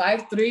I don't know,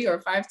 5.3 or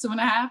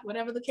 5.2.5,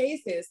 whatever the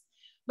case is.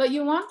 But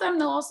you want them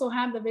to also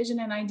have the vision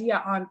and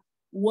idea on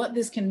what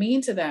this can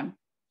mean to them.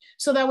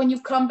 So that when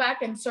you come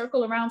back and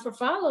circle around for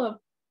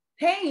follow-up,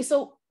 hey,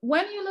 so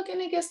when are you looking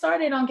to get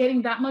started on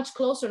getting that much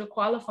closer to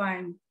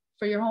qualifying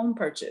for your home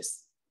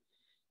purchase?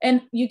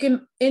 And you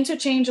can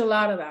interchange a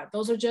lot of that.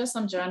 Those are just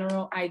some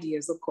general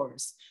ideas, of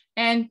course.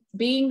 And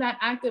being that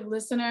active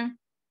listener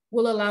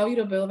will allow you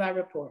to build that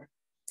rapport.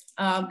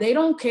 They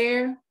don't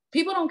care.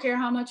 People don't care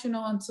how much you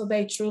know until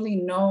they truly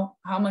know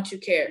how much you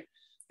care,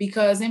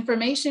 because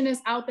information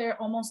is out there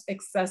almost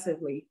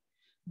excessively.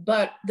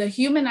 But the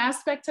human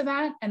aspect to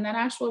that and that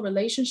actual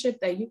relationship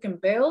that you can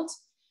build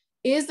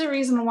is the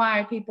reason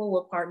why people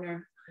will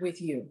partner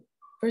with you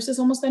versus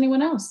almost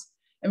anyone else.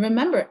 And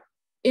remember,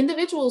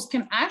 individuals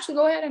can actually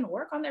go ahead and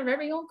work on their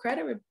very own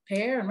credit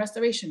repair and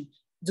restoration.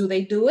 Do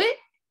they do it?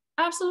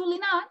 Absolutely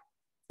not.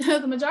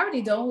 The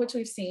majority don't, which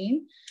we've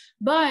seen,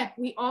 but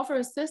we offer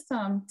a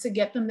system to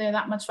get them there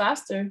that much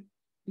faster.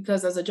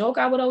 Because as a joke,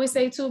 I would always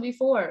say too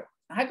before,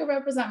 I could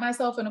represent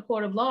myself in a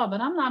court of law,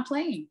 but I'm not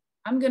playing.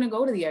 I'm going to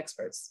go to the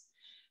experts.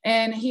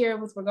 And here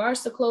with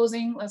regards to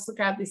closing, let's look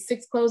at these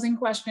 6 closing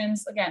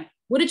questions. Again,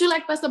 what did you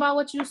like best about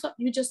what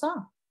you just saw?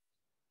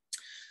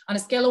 On a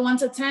scale of 1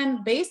 to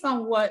 10, based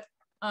on what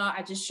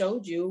I just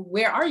showed you,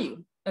 where are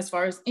you as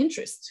far as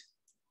interest?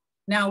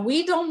 Now,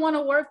 we don't want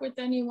to work with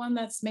anyone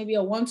that's maybe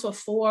a 1 to a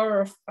 4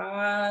 or a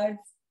 5,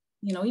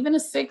 you know, even a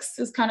 6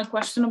 is kind of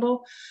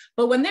questionable.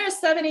 But when they're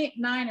 7, 8,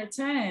 9, or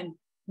 10,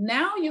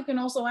 now you can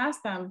also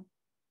ask them,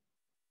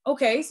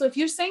 okay, so if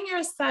you're saying you're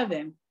a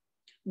 7,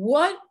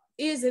 what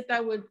is it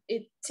that would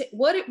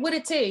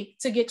it take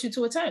to get you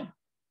to a 10?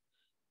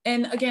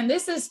 And again,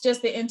 this is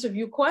just the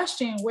interview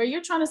question where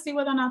you're trying to see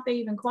whether or not they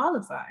even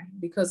qualify.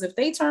 Because if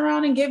they turn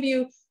around and give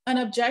you an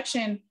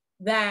objection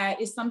that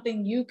is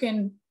something you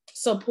can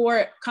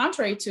support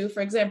contrary to,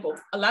 for example,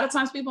 a lot of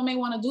times people may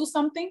want to do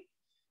something,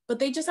 but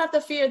they just have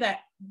to fear that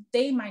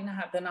they might not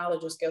have the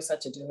knowledge or skill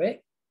set to do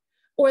it.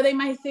 Or they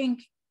might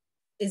think,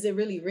 is it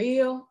really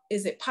real?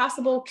 Is it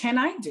possible? Can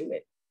I do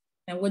it?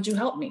 And would you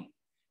help me?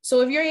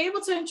 So if you're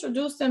able to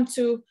introduce them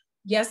to,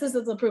 yes, this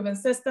is a proven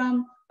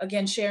system,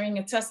 again, sharing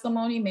a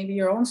testimony, maybe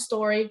your own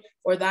story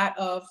or that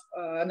of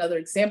another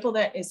example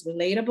that is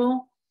relatable.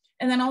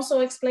 And then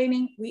also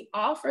explaining, we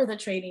offer the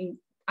training.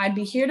 I'd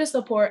be here to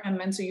support and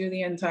mentor you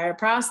the entire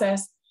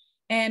process.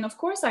 And of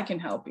course I can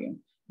help you.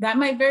 That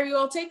might very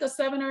well take a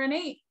 7 or an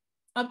 8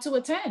 up to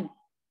a 10.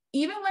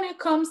 Even when it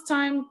comes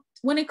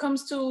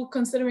to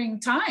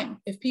considering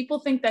time, if people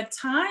think that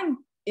time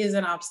is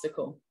an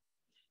obstacle,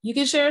 you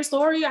can share a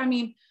story. I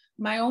mean,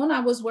 my own, I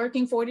was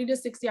working 40 to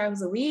 60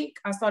 hours a week.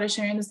 I started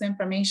sharing this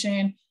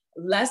information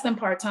less than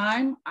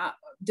part-time.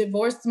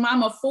 Divorced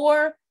mom of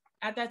 4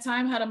 at that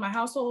time, head of my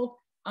household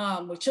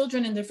with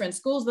children in different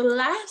schools. The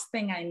last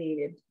thing I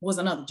needed was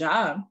another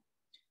job,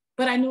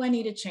 but I knew I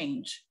needed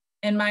change.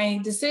 And my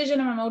decision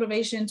and my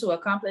motivation to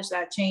accomplish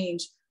that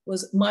change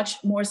was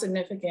much more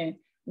significant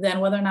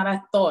than whether or not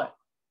I thought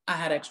I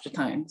had extra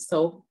time.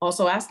 So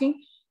also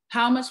asking,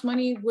 how much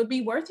money would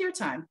be worth your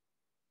time,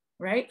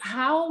 right?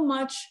 How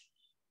much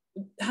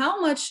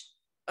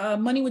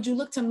money would you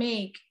look to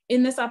make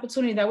in this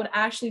opportunity that would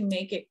actually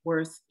make it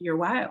worth your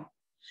while?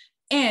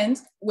 And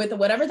with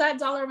whatever that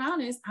dollar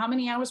amount is, how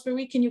many hours per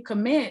week can you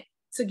commit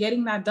to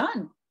getting that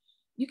done?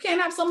 You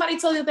can't have somebody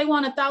tell you that they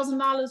want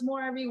 $1,000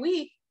 more every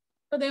week,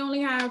 but they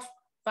only have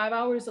 5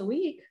 hours a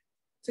week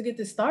to get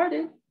this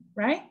started,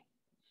 right?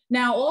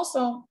 Now,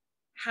 also,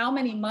 how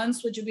many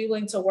months would you be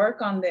willing to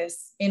work on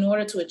this in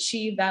order to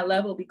achieve that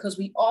level? Because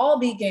we all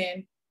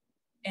begin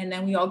and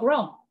then we all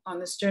grow on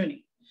this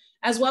journey.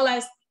 As well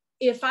as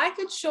if I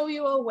could show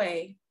you a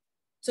way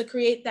to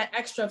create that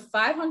extra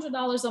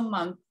 $500 a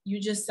month,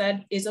 you just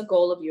said is a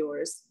goal of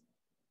yours,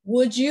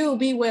 would you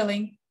be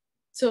willing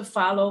to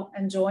follow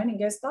and join and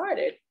get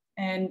started?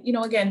 And, you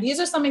know, again, these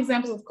are some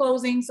examples of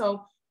closing.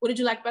 So what did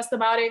you like best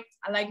about it?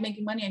 I like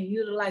making money and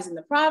utilizing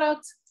the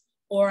product.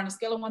 Or on a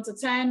scale of 1 to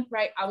 10,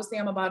 right? I would say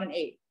I'm about an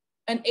 8.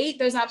 An 8,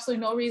 there's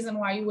absolutely no reason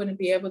why you wouldn't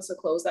be able to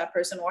close that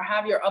person or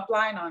have your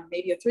upline on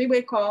maybe a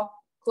 3-way call,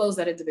 close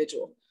that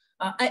individual.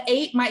 An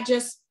 8 might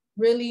just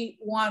really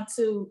want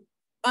to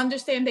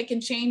understand they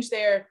can change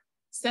their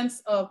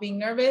sense of being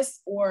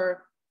nervous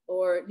or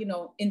you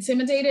know,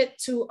 intimidated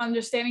to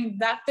understanding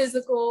that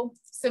physical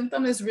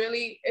symptom is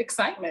really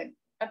excitement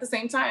at the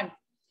same time.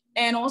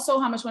 And also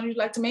how much money would you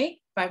like to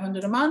make?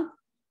 $500 a month.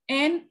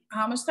 And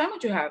how much time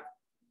would you have?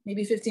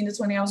 Maybe 15 to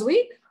 20 hours a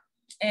week.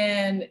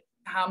 And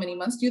how many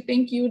months do you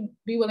think you'd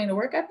be willing to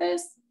work at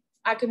this?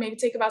 I could maybe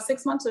take about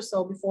 6 months or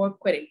so before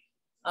quitting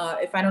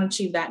if I don't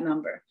achieve that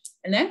number.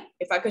 And then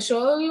if I could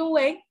show you a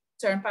way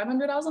to earn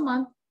 $500 a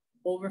month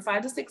over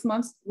 5 to 6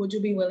 months, would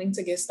you be willing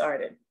to get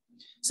started?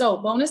 So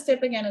bonus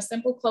tip, again, a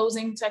simple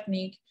closing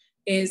technique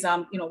is,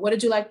 you know, what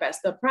did you like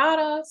best? The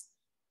products,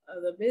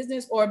 the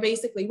business, or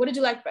basically, what did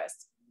you like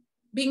best?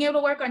 Being able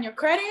to work on your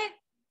credit,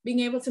 being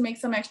able to make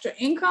some extra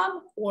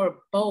income, or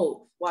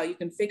both, while you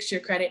can fix your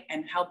credit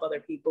and help other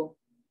people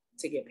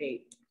to get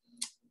paid.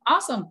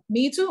 Awesome,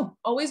 me too,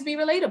 always be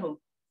relatable.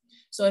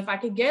 So if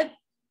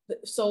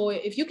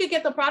you could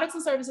get the products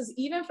and services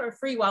even for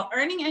free while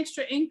earning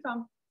extra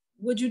income,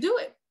 would you do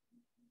it?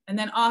 And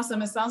then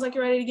awesome, it sounds like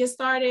you're ready to get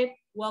started.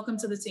 Welcome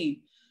to the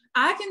team.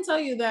 I can tell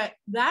you that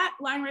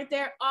line right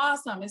there,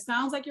 awesome. It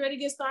sounds like you're ready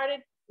to get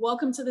started.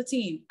 Welcome to the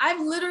team. I've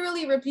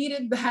literally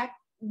repeated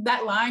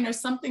that line or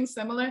something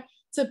similar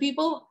to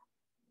people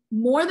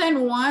more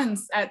than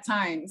once at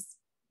times.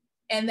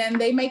 And then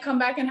they may come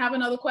back and have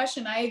another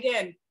question. I,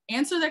 again,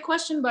 answer that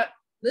question, but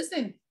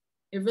listen,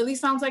 it really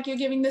sounds like you're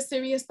giving this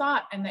serious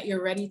thought and that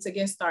you're ready to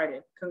get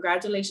started.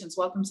 Congratulations,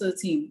 welcome to the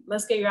team.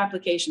 Let's get your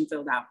application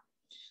filled out.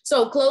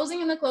 So closing,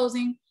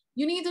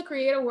 you need to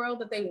create a world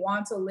that they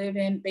want to live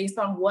in based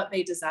on what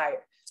they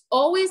desire.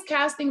 Always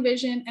casting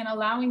vision and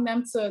allowing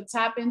them to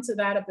tap into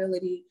that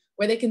ability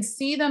where they can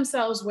see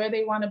themselves where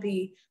they want to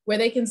be, where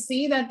they can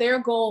see that their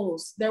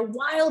goals, their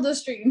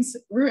wildest dreams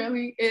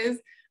really is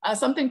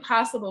something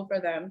possible for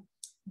them.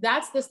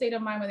 That's the state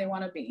of mind where they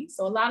want to be.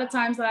 So a lot of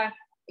times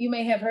you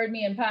may have heard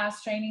me in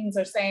past trainings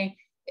or saying,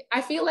 I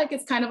feel like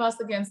it's kind of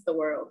us against the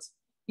world.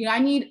 You know, I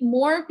need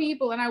more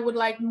people, and I would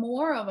like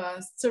more of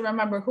us to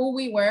remember who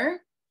we were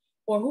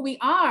or who we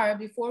are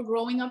before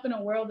growing up in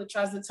a world that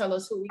tries to tell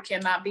us who we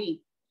cannot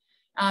be.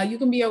 You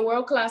can be a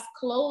world-class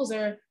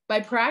closer by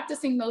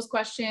practicing those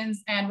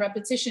questions, and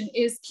repetition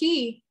is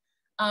key.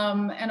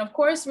 And of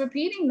course,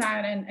 repeating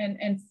that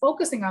and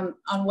focusing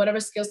on whatever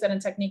skill set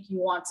and technique you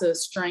want to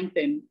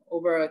strengthen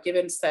over a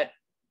given set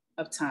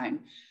of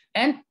time.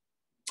 And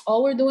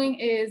all we're doing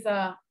is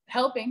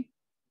helping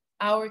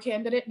our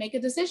candidate make a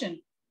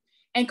decision.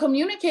 And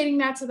communicating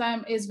that to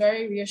them is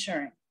very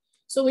reassuring.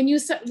 So when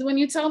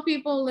you tell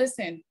people,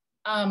 listen,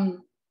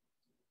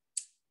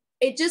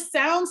 it just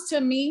sounds to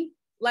me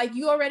like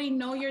you already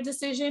know your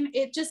decision.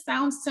 It just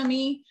sounds to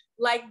me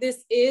like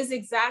this is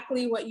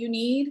exactly what you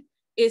need.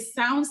 It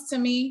sounds to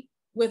me,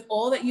 with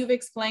all that you've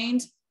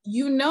explained,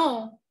 you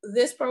know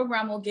this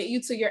program will get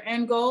you to your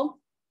end goal.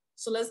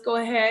 So let's go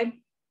ahead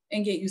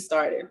and get you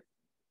started.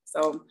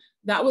 So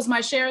that was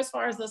my share as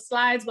far as the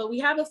slides, but we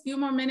have a few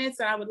more minutes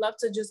and I would love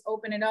to just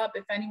open it up.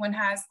 If anyone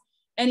has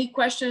any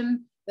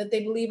question that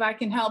they believe I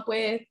can help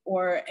with,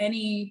 or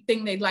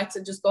anything they'd like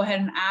to just go ahead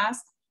and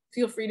ask,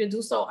 feel free to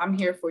do so. I'm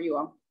here for you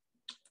all.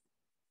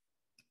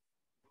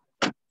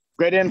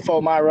 Great info,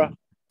 Mayra.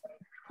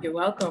 You're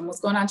welcome. What's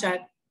going on,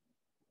 Chad?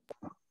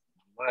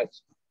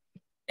 Much.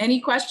 Any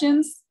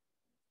questions?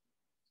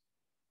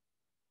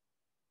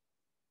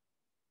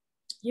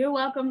 You're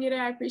welcome, Yida.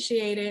 I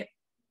appreciate it.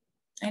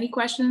 Any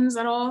questions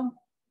at all?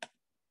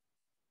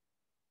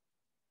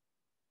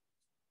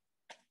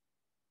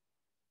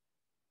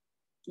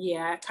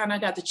 Yeah, I kind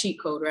of got the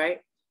cheat code,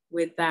 right?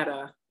 With that,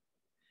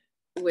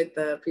 with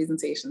the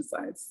presentation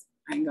slides.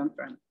 I ain't gonna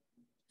front.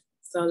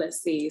 So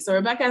let's see. So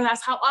Rebecca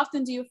asked, how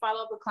often do you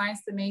follow up with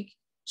clients to make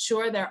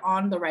sure they're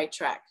on the right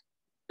track?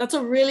 That's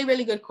a really,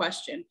 really good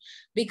question,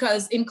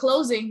 because in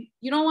closing,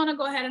 you don't want to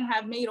go ahead and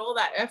have made all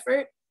that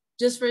effort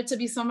just for it to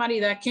be somebody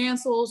that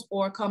cancels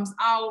or comes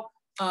out,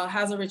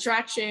 has a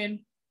retraction,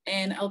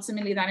 and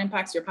ultimately that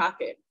impacts your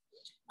pocket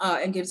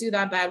and gives you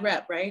that bad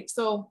rep, right?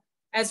 So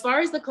as far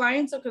as the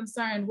clients are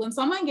concerned, when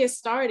someone gets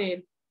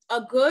started,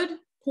 a good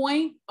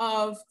point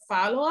of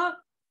follow-up,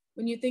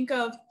 when you think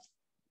of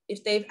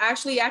if they've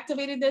actually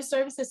activated their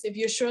services, if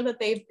you're sure that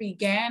they've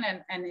began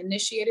and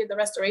initiated the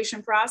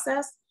restoration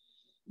process,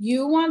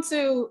 you want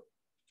to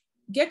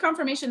get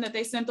confirmation that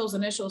they sent those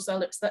initial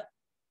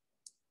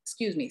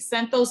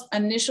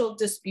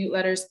dispute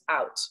letters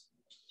out.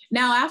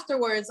 Now,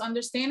 afterwards,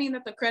 understanding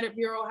that the credit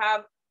bureau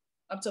have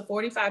up to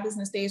 45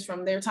 business days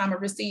from their time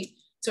of receipt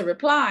to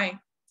reply,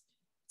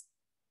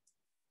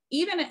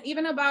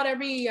 even about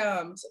every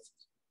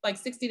like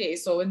 60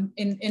 days. So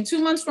in 2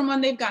 months from when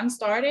they've gotten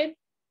started,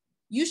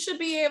 you should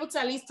be able to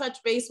at least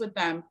touch base with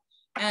them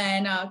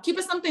and keep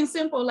it something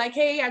simple like,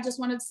 hey, I just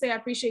wanted to say I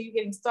appreciate you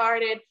getting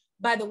started.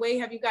 By the way,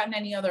 have you gotten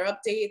any other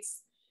updates?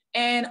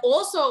 And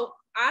also,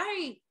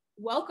 I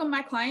welcome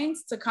my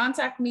clients to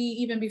contact me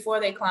even before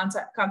they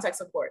contact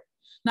support.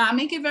 Now, I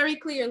make it very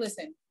clear,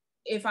 listen,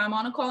 if I'm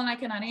on a call and I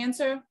cannot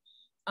answer,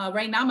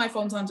 right now my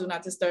phone's on Do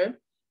Not Disturb,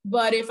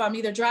 but if I'm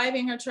either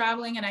driving or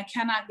traveling and I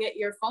cannot get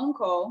your phone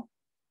call,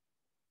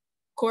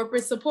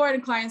 corporate support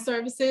and client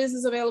services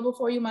is available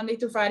for you Monday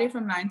through Friday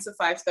from 9 to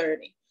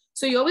 5:30.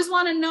 So you always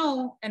want to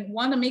know and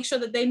want to make sure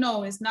that they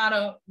know it's not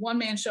a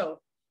one-man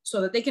show, so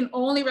that they can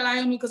only rely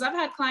on me. Because I've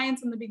had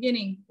clients in the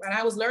beginning when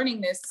I was learning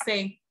this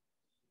say,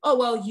 oh,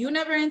 well, you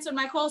never answered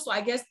my call, so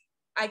I guess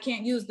I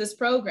can't use this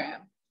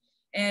program.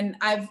 And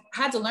I've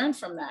had to learn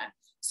from that.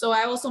 So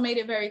I also made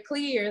it very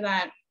clear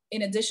that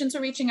in addition to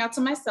reaching out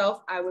to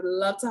myself, I would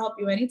love to help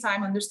you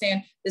anytime.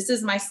 Understand this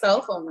is my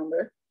cell phone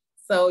number.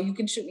 So you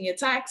can shoot me a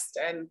text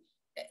and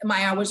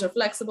my hours are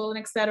flexible and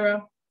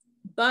etc.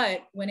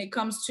 But when it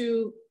comes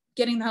to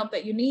getting the help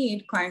that you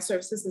need, client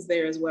services is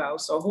there as well.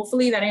 So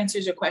hopefully that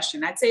answers your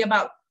question. I'd say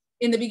about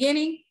in the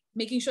beginning,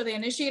 making sure they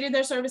initiated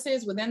their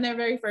services within their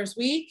very first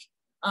week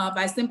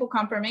by simple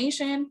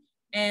confirmation.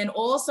 And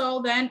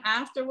also then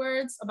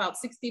afterwards, about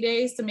 60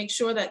 days to make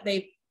sure that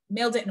they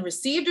mailed it and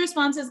received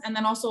responses, and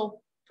then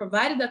also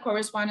provided the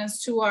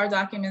correspondence to our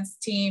documents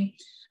team.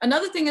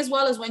 Another thing as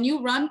well is when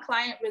you run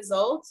client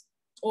results,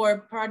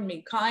 or pardon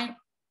me, client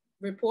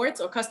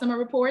reports or customer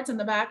reports in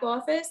the back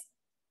office,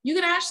 you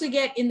can actually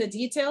get in the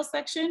details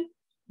section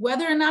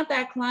whether or not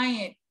that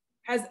client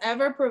has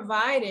ever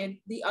provided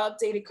the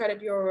updated credit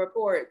bureau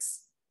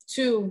reports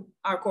to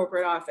our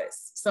corporate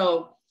office.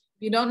 So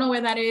if you don't know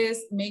where that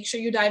is, make sure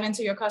you dive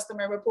into your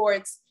customer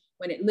reports.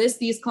 When it lists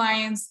these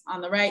clients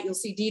on the right, you'll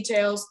see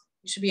details.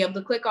 You should be able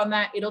to click on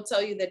that. It'll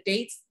tell you the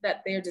dates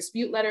that their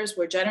dispute letters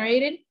were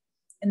generated.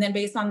 And then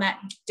based on that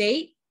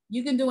date,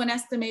 you can do an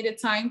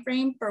estimated time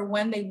frame for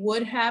when they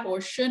would have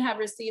or should have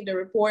received a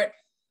report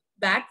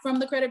back from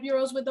the credit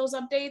bureaus with those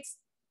updates,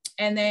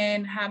 and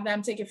then have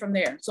them take it from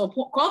there. So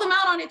call them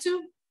out on it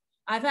too.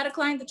 I've had a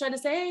client that tried to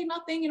say, hey,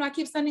 nothing, you know, I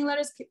keep sending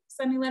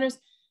letters.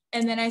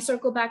 And then I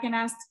circle back and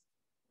asked,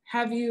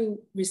 have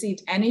you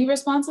received any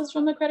responses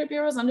from the credit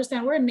bureaus?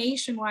 Understand, we're a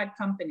nationwide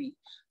company.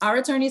 Our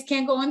attorneys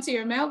can't go into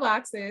your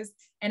mailboxes,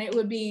 and it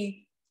would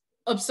be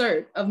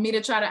absurd of me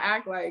to try to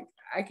act like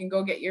I can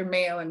go get your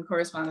mail and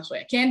correspondence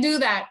way. I can't do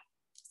that.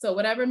 So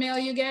whatever mail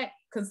you get,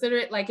 consider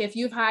it like if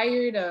you've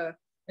hired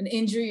an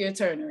injury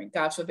attorney,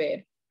 God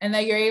forbid, and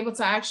that you're able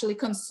to actually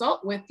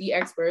consult with the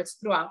experts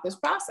throughout this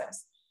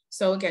process.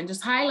 So again,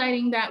 just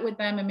highlighting that with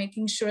them and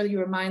making sure that you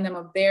remind them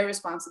of their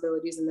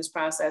responsibilities in this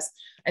process,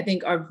 I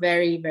think are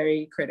very,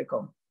 very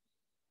critical.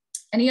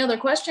 Any other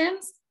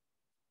questions?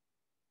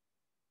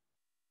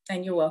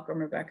 And you're welcome,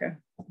 Rebecca.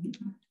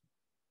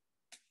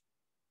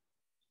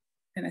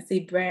 And I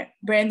see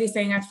Brandy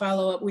saying I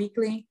follow up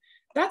weekly.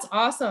 That's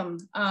awesome.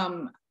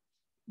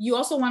 You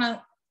also want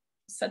to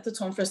set the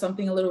tone for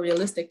something a little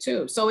realistic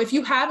too. So if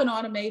you have an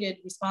automated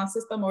response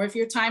system, or if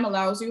your time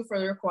allows you for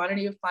your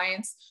quantity of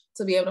clients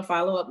to be able to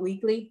follow up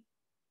weekly,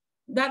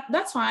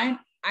 that's fine.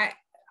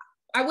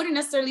 I wouldn't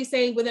necessarily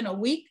say within a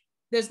week,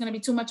 there's going to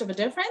be too much of a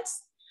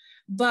difference,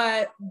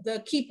 but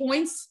the key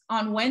points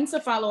on when to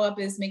follow up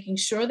is making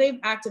sure they've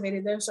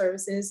activated their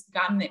services,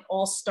 gotten it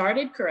all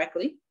started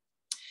correctly,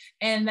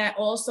 and that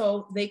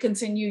also they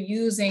continue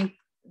using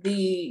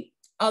the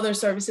other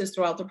services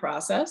throughout the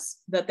process,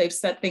 that they've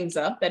set things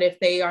up, that if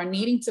they are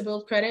needing to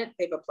build credit,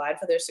 they've applied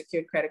for their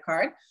secured credit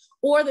card,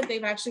 or that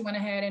they've actually went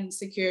ahead and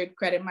secured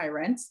credit my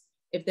rent,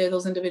 if they're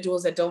those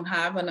individuals that don't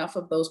have enough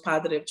of those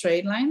positive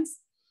trade lines.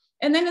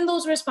 And then in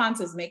those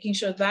responses, making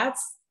sure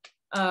that's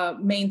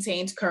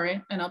maintained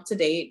current and up to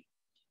date,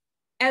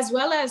 as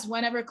well as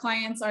whenever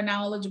clients are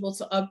now eligible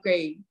to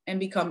upgrade and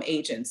become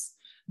agents,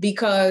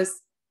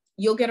 because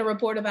you'll get a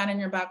report of that in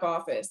your back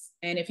office.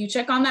 And if you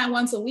check on that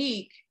once a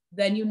week,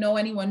 then you know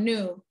anyone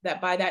new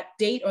that by that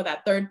date or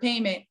that third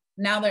payment,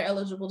 now they're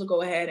eligible to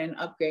go ahead and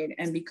upgrade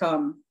and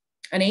become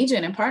an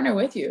agent and partner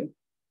with you,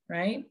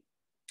 right?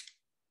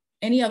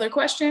 Any other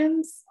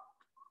questions?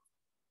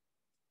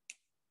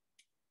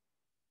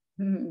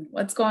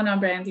 What's going on,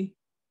 Brandy?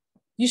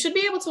 You should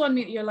be able to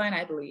unmute your line,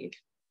 I believe.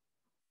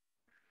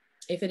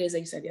 If it is,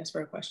 you said yes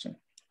for a question.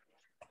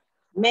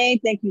 May,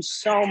 thank you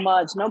so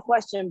much. No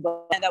question,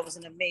 but that was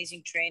an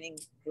amazing training.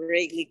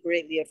 Greatly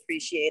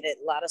appreciated.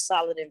 A lot of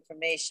solid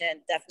information.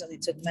 Definitely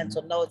took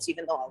mental notes,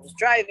 even though I was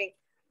driving,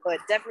 but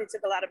definitely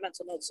took a lot of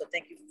mental notes. So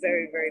thank you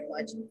very, very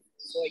much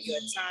for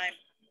your time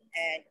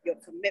and your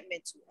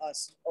commitment to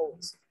us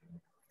always.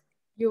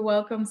 You're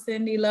welcome,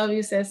 Cindy. Love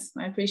you, sis.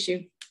 I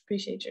appreciate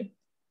you.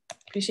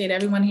 Appreciate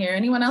everyone here.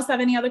 Anyone else have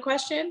any other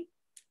question?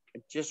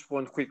 Just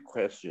one quick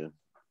question.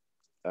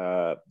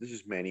 This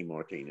is Manny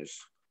Martinez.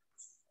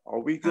 Are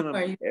we gonna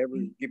ever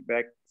get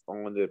back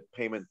on the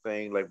payment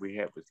thing like we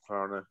had with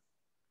Klarna?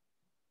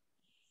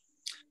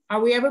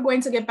 Are we ever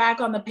going to get back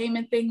on the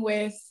payment thing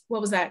with,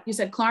 what was that? You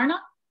said Klarna?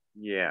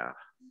 Yeah.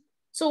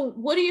 So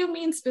what do you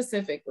mean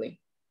specifically?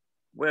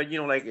 Well,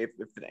 you know, like if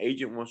an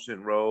agent wants to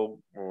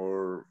enroll,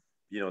 or,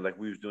 you know, like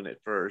we was doing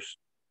at first,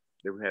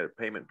 then we had a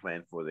payment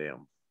plan for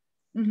them.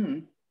 Mm-hmm.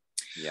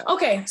 Yeah.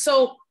 Okay,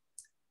 so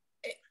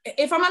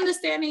if I'm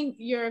understanding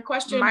your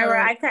question,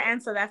 Mayra, I can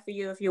answer that for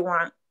you if you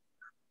want.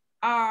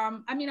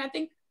 I mean, I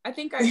think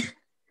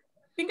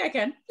I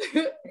can.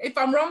 If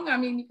I'm wrong, I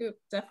mean, you could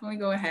definitely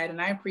go ahead,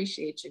 and I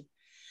appreciate you.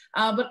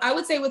 But I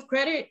would say with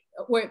credit,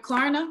 with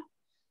Klarna,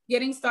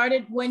 getting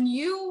started, when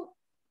you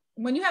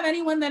have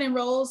anyone that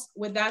enrolls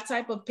with that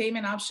type of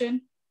payment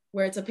option,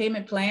 where it's a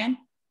payment plan,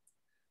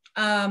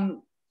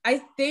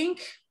 I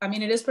think, I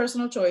mean, it is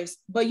personal choice,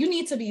 but you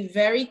need to be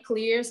very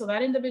clear so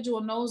that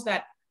individual knows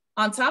that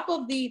on top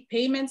of the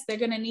payments they're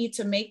gonna need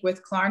to make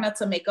with Klarna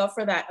to make up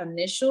for that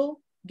initial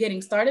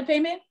getting started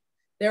payment,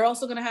 they're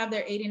also gonna have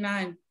their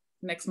 89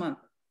 next month.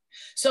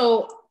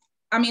 So,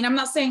 I mean, I'm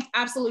not saying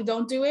absolutely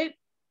don't do it.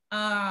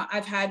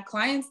 I've had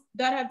clients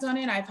that have done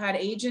it. I've had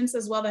agents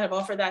as well that have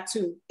offered that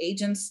to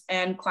agents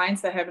and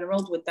clients that have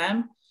enrolled with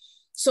them.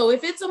 So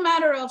if it's a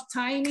matter of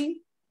timing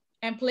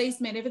and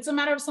placement, if it's a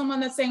matter of someone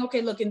that's saying,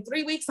 okay, look, in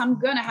 3 weeks, I'm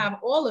gonna have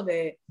all of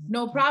it,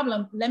 no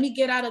problem. Let me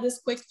get out of this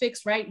quick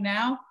fix right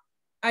now.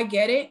 I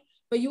get it.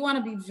 But you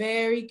want to be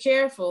very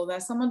careful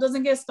that someone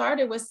doesn't get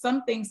started with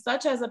something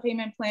such as a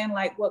payment plan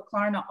like what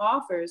Klarna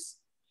offers.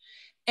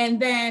 And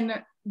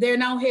then they're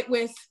now hit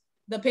with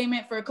the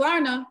payment for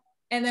Klarna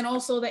and then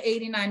also the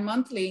 89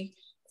 monthly.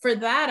 For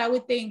that, I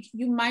would think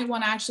you might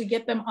want to actually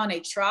get them on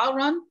a trial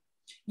run.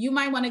 You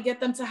might want to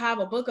get them to have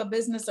a book of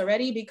business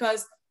already,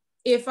 because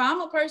if I'm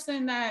a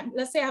person that,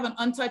 let's say I have an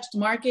untouched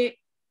market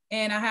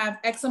and I have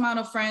X amount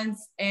of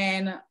friends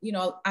and, you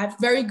know, I have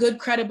very good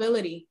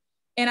credibility,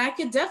 and I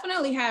could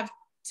definitely have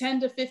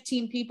 10 to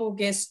 15 people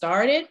get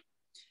started,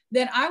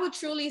 then I would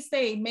truly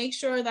say, make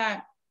sure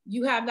that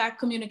you have that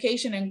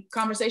communication and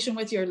conversation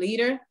with your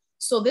leader.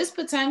 So this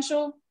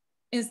potential,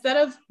 instead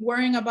of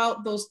worrying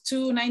about those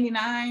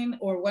 $299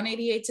 or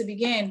 $188 to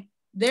begin,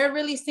 they're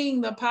really seeing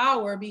the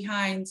power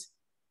behind,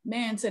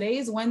 man,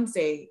 today's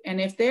Wednesday.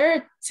 And if there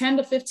are 10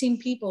 to 15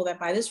 people that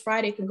by this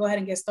Friday can go ahead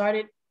and get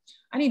started,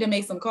 I need to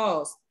make some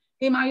calls.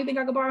 Hey, mom, you think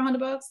I could borrow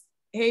 $100?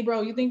 Hey,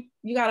 bro, you think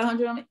you got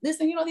 100 on me?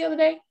 Listen, the other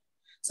day.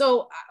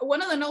 So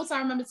one of the notes I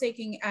remember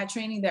taking at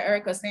training that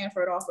Erica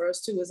Stanford offers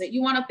too is that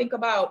you want to think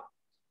about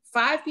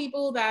 5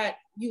 people that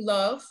you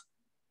love,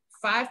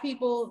 5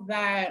 people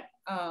that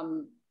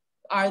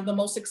are the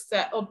most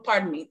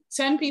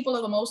 10 people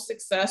are the most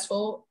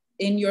successful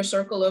in your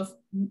circle of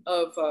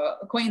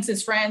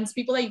acquaintances, friends,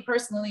 people that you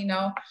personally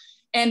know,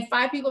 and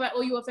 5 people that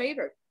owe you a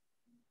favor.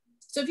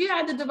 So if you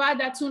had to divide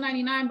that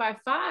 $299 by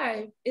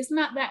 5, it's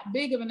not that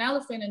big of an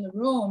elephant in the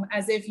room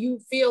as if you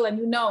feel and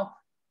you know,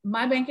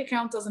 my bank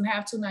account doesn't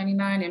have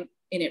 $299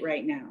 in it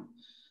right now.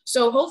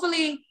 So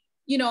hopefully,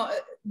 you know,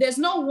 there's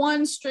no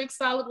one strict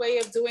solid way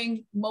of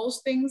doing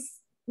most things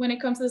when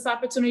it comes to this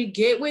opportunity.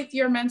 Get with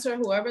your mentor,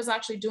 whoever's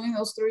actually doing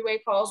those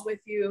 3-way calls with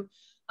you.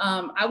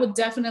 I would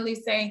definitely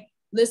say,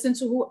 listen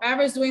to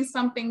whoever's doing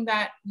something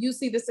that you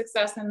see the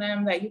success in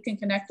them, that you can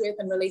connect with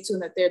and relate to,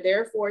 and that they're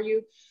there for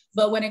you.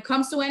 But when it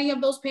comes to any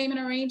of those payment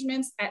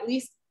arrangements, at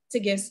least to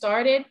get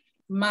started,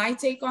 my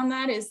take on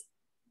that is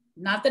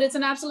not that it's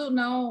an absolute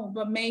no,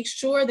 but make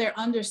sure they're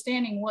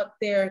understanding what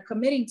they're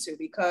committing to.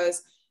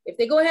 Because if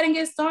they go ahead and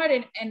get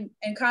started and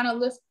kind of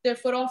lift their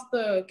foot off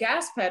the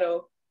gas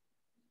pedal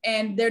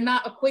and they're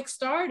not a quick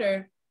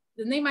starter,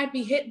 then they might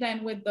be hit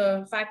then with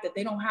the fact that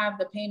they don't have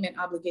the payment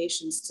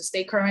obligations to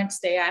stay current,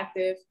 stay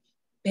active,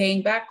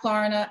 paying back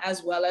Klarna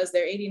as well as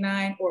their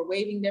 89 or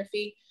waiving their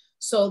fee.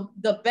 So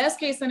the best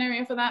case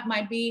scenario for that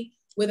might be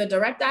with a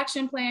direct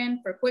action plan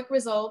for quick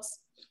results,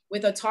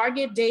 with a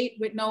target date,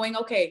 with knowing,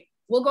 okay,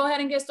 we'll go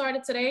ahead and get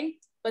started today,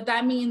 but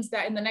that means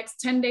that in the next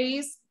 10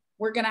 days,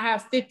 we're gonna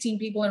have 15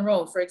 people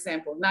enrolled, for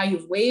example. Now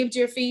you've waived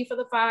your fee for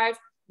the 5,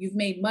 you've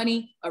made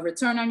money, a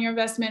return on your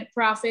investment,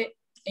 profit,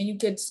 and you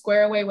could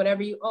square away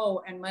whatever you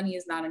owe, and money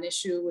is not an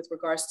issue with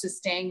regards to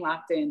staying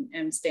locked in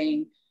and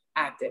staying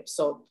active.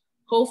 So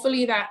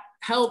hopefully that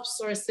helps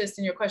or assists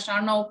in your question. I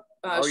don't know,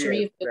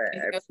 Sharif. Yeah,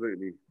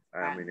 absolutely.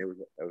 I mean, it was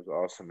an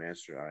awesome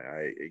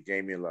answer. It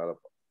gave me a lot of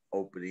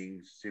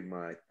openings to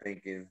my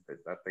thinking, but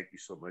I thank you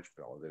so much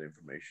for all that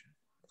information.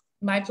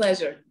 My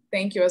pleasure.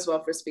 Thank you as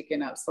well for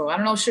speaking up. So I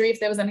don't know, Sharif, if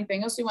there was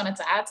anything else you wanted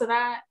to add to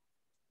that.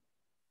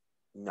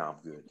 No,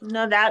 I'm good.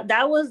 No,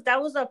 that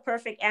was a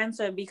perfect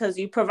answer, because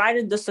you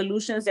provided the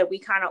solutions that we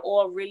kind of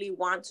all really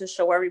want to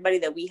show everybody,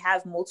 that we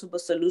have multiple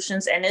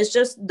solutions. And it's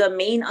just the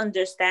main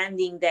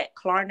understanding that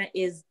Klarna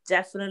is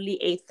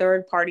definitely a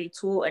third-party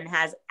tool and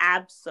has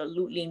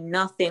absolutely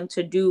nothing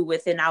to do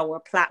within our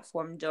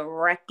platform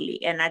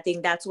directly. And I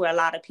think that's where a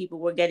lot of people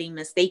were getting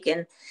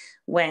mistaken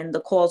when the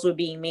calls were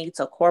being made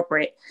to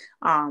corporate.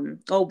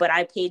 Oh, but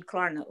I paid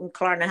Klarna.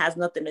 Klarna has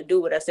nothing to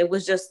do with us. It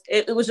was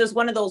just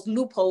one of those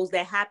loopholes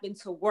that happened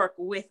to work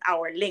with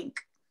our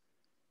link.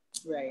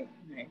 Right.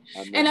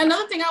 And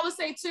another thing I would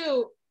say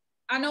too,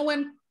 I know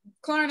when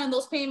Klarna,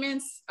 those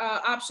payments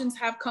options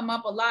have come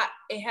up a lot,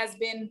 it has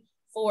been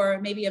for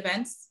maybe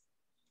events,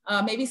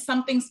 maybe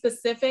something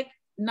specific,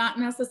 not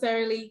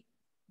necessarily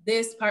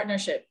this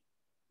partnership,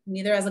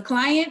 neither as a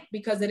client,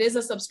 because it is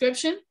a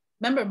subscription,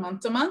 remember,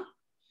 month to month,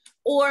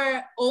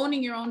 or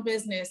owning your own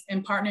business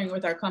and partnering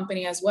with our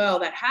company as well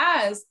that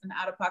has an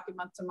out-of-pocket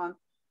month to month,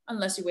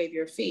 unless you waive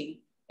your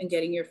fee and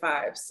getting your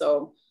 5.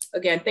 So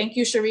again, thank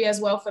you, Cherie,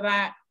 as well for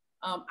that.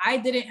 I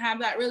didn't have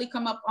that really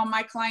come up on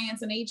my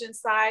clients and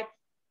agents side.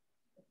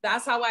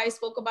 That's how I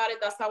spoke about it.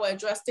 That's how I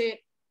addressed it.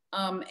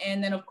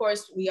 And then of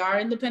course we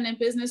are independent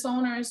business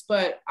owners,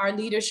 but our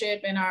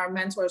leadership and our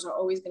mentors are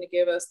always going to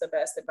give us the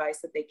best advice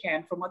that they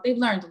can from what they've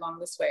learned along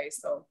this way.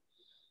 So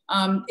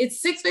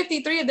it's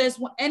 6:53. If there's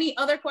any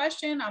other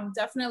question, I'm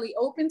definitely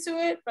open to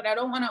it, but I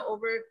don't want to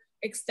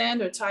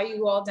overextend or tie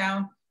you all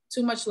down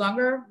too much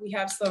longer. We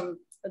have some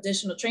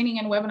additional training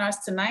and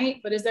webinars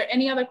tonight, but is there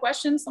any other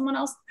questions someone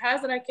else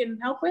has that I can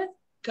help with?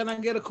 Can I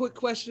get a quick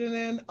question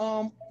in?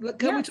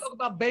 Can we talk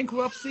about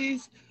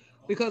bankruptcies?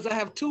 Because I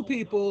have 2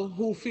 people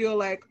who feel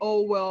like,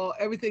 oh, well,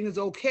 everything is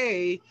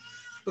okay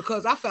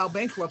because I filed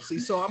bankruptcy,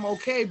 so I'm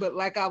okay. But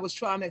like I was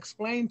trying to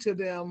explain to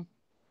them,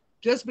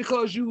 just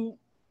because you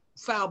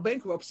file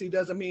bankruptcy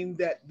doesn't mean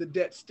that the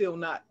debt's still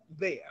not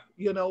there.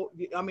 You know,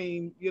 I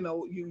mean, you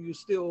know, you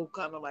still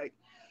kind of like,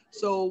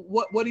 so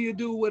what do you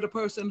do with a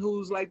person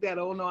who's like that?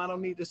 Oh no, I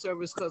don't need the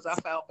service because I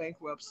filed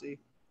bankruptcy.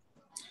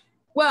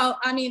 Well,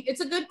 I mean, it's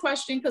a good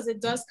question because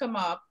it does come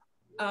up.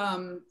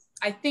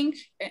 I think,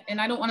 and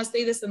I don't want to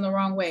say this in the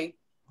wrong way,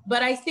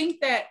 but I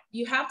think that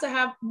you have to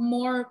have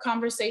more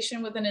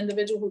conversation with an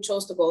individual who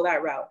chose to go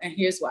that route. And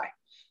here's why.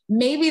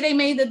 Maybe they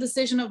made the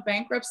decision of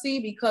bankruptcy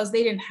because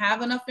they didn't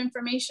have enough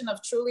information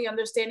of truly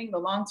understanding the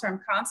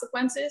long-term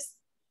consequences.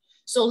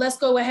 So let's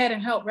go ahead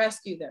and help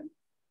rescue them.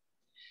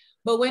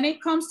 But when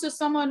it comes to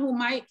someone who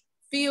might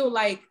feel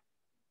like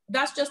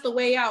that's just the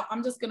way out,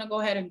 I'm just gonna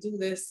go ahead and do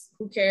this,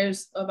 who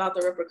cares about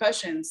the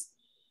repercussions?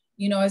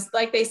 You know, it's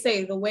like they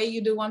say, the way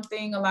you do one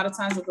thing, a lot of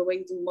times is the way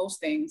you do most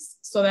things.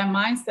 So that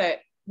mindset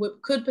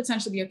could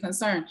potentially be a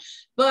concern.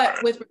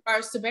 But with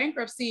regards to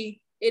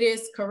bankruptcy, it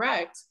is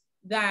correct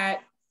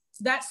that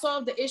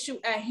solved the issue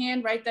at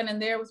hand right then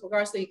and there with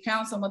regards to the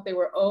accounts and what they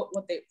were owed,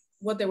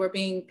 what they were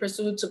being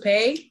pursued to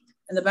pay.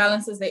 and the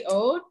balances they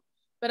owed.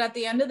 But at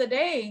the end of the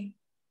day,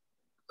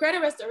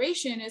 credit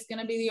restoration is going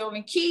to be the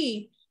only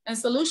key and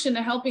solution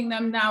to helping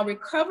them now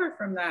recover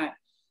from that.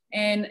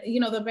 And,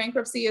 you know, the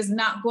bankruptcy is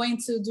not going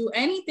to do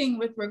anything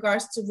with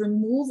regards to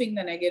removing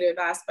the negative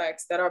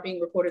aspects that are being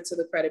reported to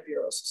the credit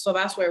bureaus. So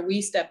that's where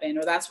we step in,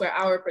 or that's where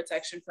our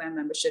protection plan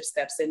membership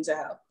steps in to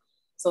help.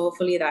 So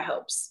hopefully that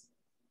helps.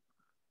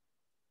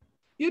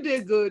 You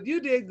did good. You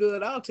did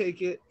good. I'll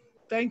take it.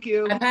 Thank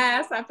you. I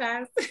passed.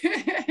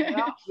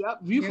 Yep.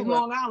 You from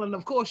Long Island,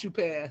 of course you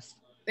passed.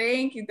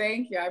 Thank you.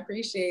 I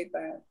appreciate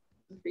that.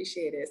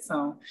 Appreciate it.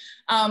 So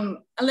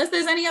unless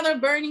there's any other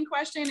burning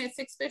question, it's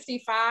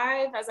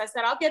 6:55. As I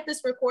said, I'll get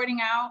this recording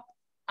out,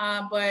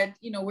 but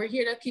you know, we're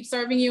here to keep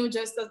serving you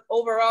just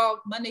overall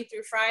Monday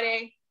through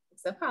Friday,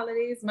 except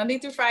holidays. Monday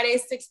through Friday,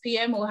 6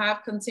 p.m. we'll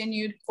have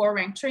continued core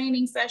rank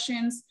training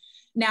sessions.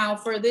 Now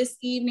for this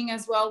evening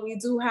as well, we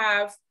do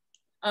have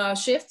a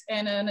shift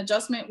and an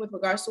adjustment with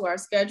regards to our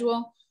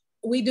schedule.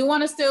 We do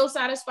want to still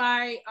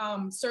satisfy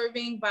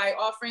serving by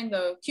offering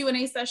the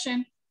Q&A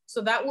session.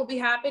 So that will be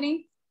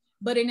happening.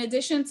 But in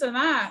addition to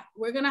that,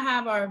 we're going to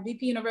have our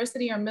VP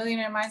University or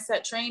Millionaire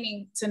Mindset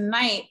training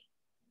tonight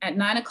at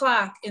 9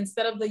 o'clock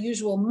instead of the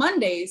usual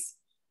Mondays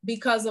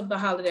because of the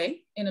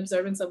holiday in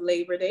observance of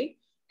Labor Day.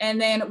 And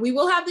then we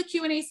will have the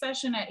Q&A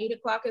session at 8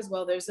 o'clock as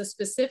well. There's a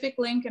specific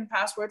link and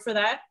password for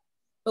that.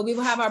 But we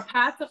will have our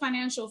Path to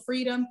Financial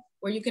Freedom,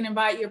 where you can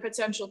invite your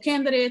potential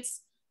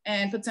candidates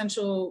and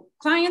potential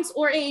clients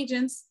or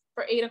agents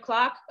for 8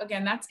 o'clock.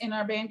 Again, that's in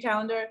our band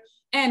calendar.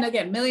 And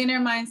again, Millionaire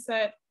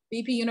Mindset,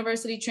 VP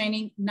University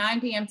training,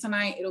 9 p.m.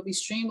 tonight. It'll be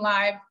streamed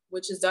live,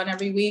 which is done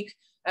every week,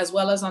 as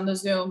well as on the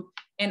Zoom.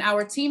 And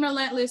our Team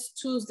Relentless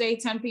Tuesday,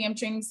 10 p.m.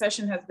 training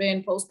session has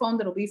been postponed.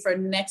 It'll be for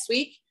next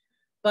week.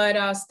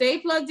 But stay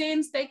plugged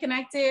in, stay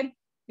connected.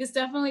 It's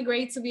definitely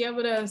great to be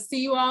able to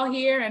see you all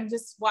here, and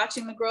just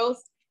watching the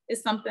growth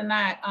is something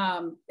that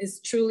is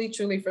truly,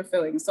 truly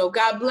fulfilling. So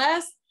God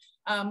bless.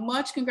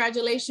 Much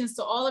congratulations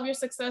to all of your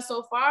success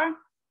so far.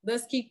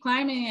 Let's keep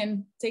climbing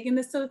and taking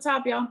this to the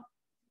top, y'all.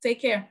 Take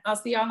care. I'll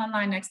see y'all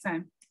online next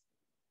time.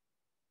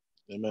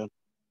 Amen.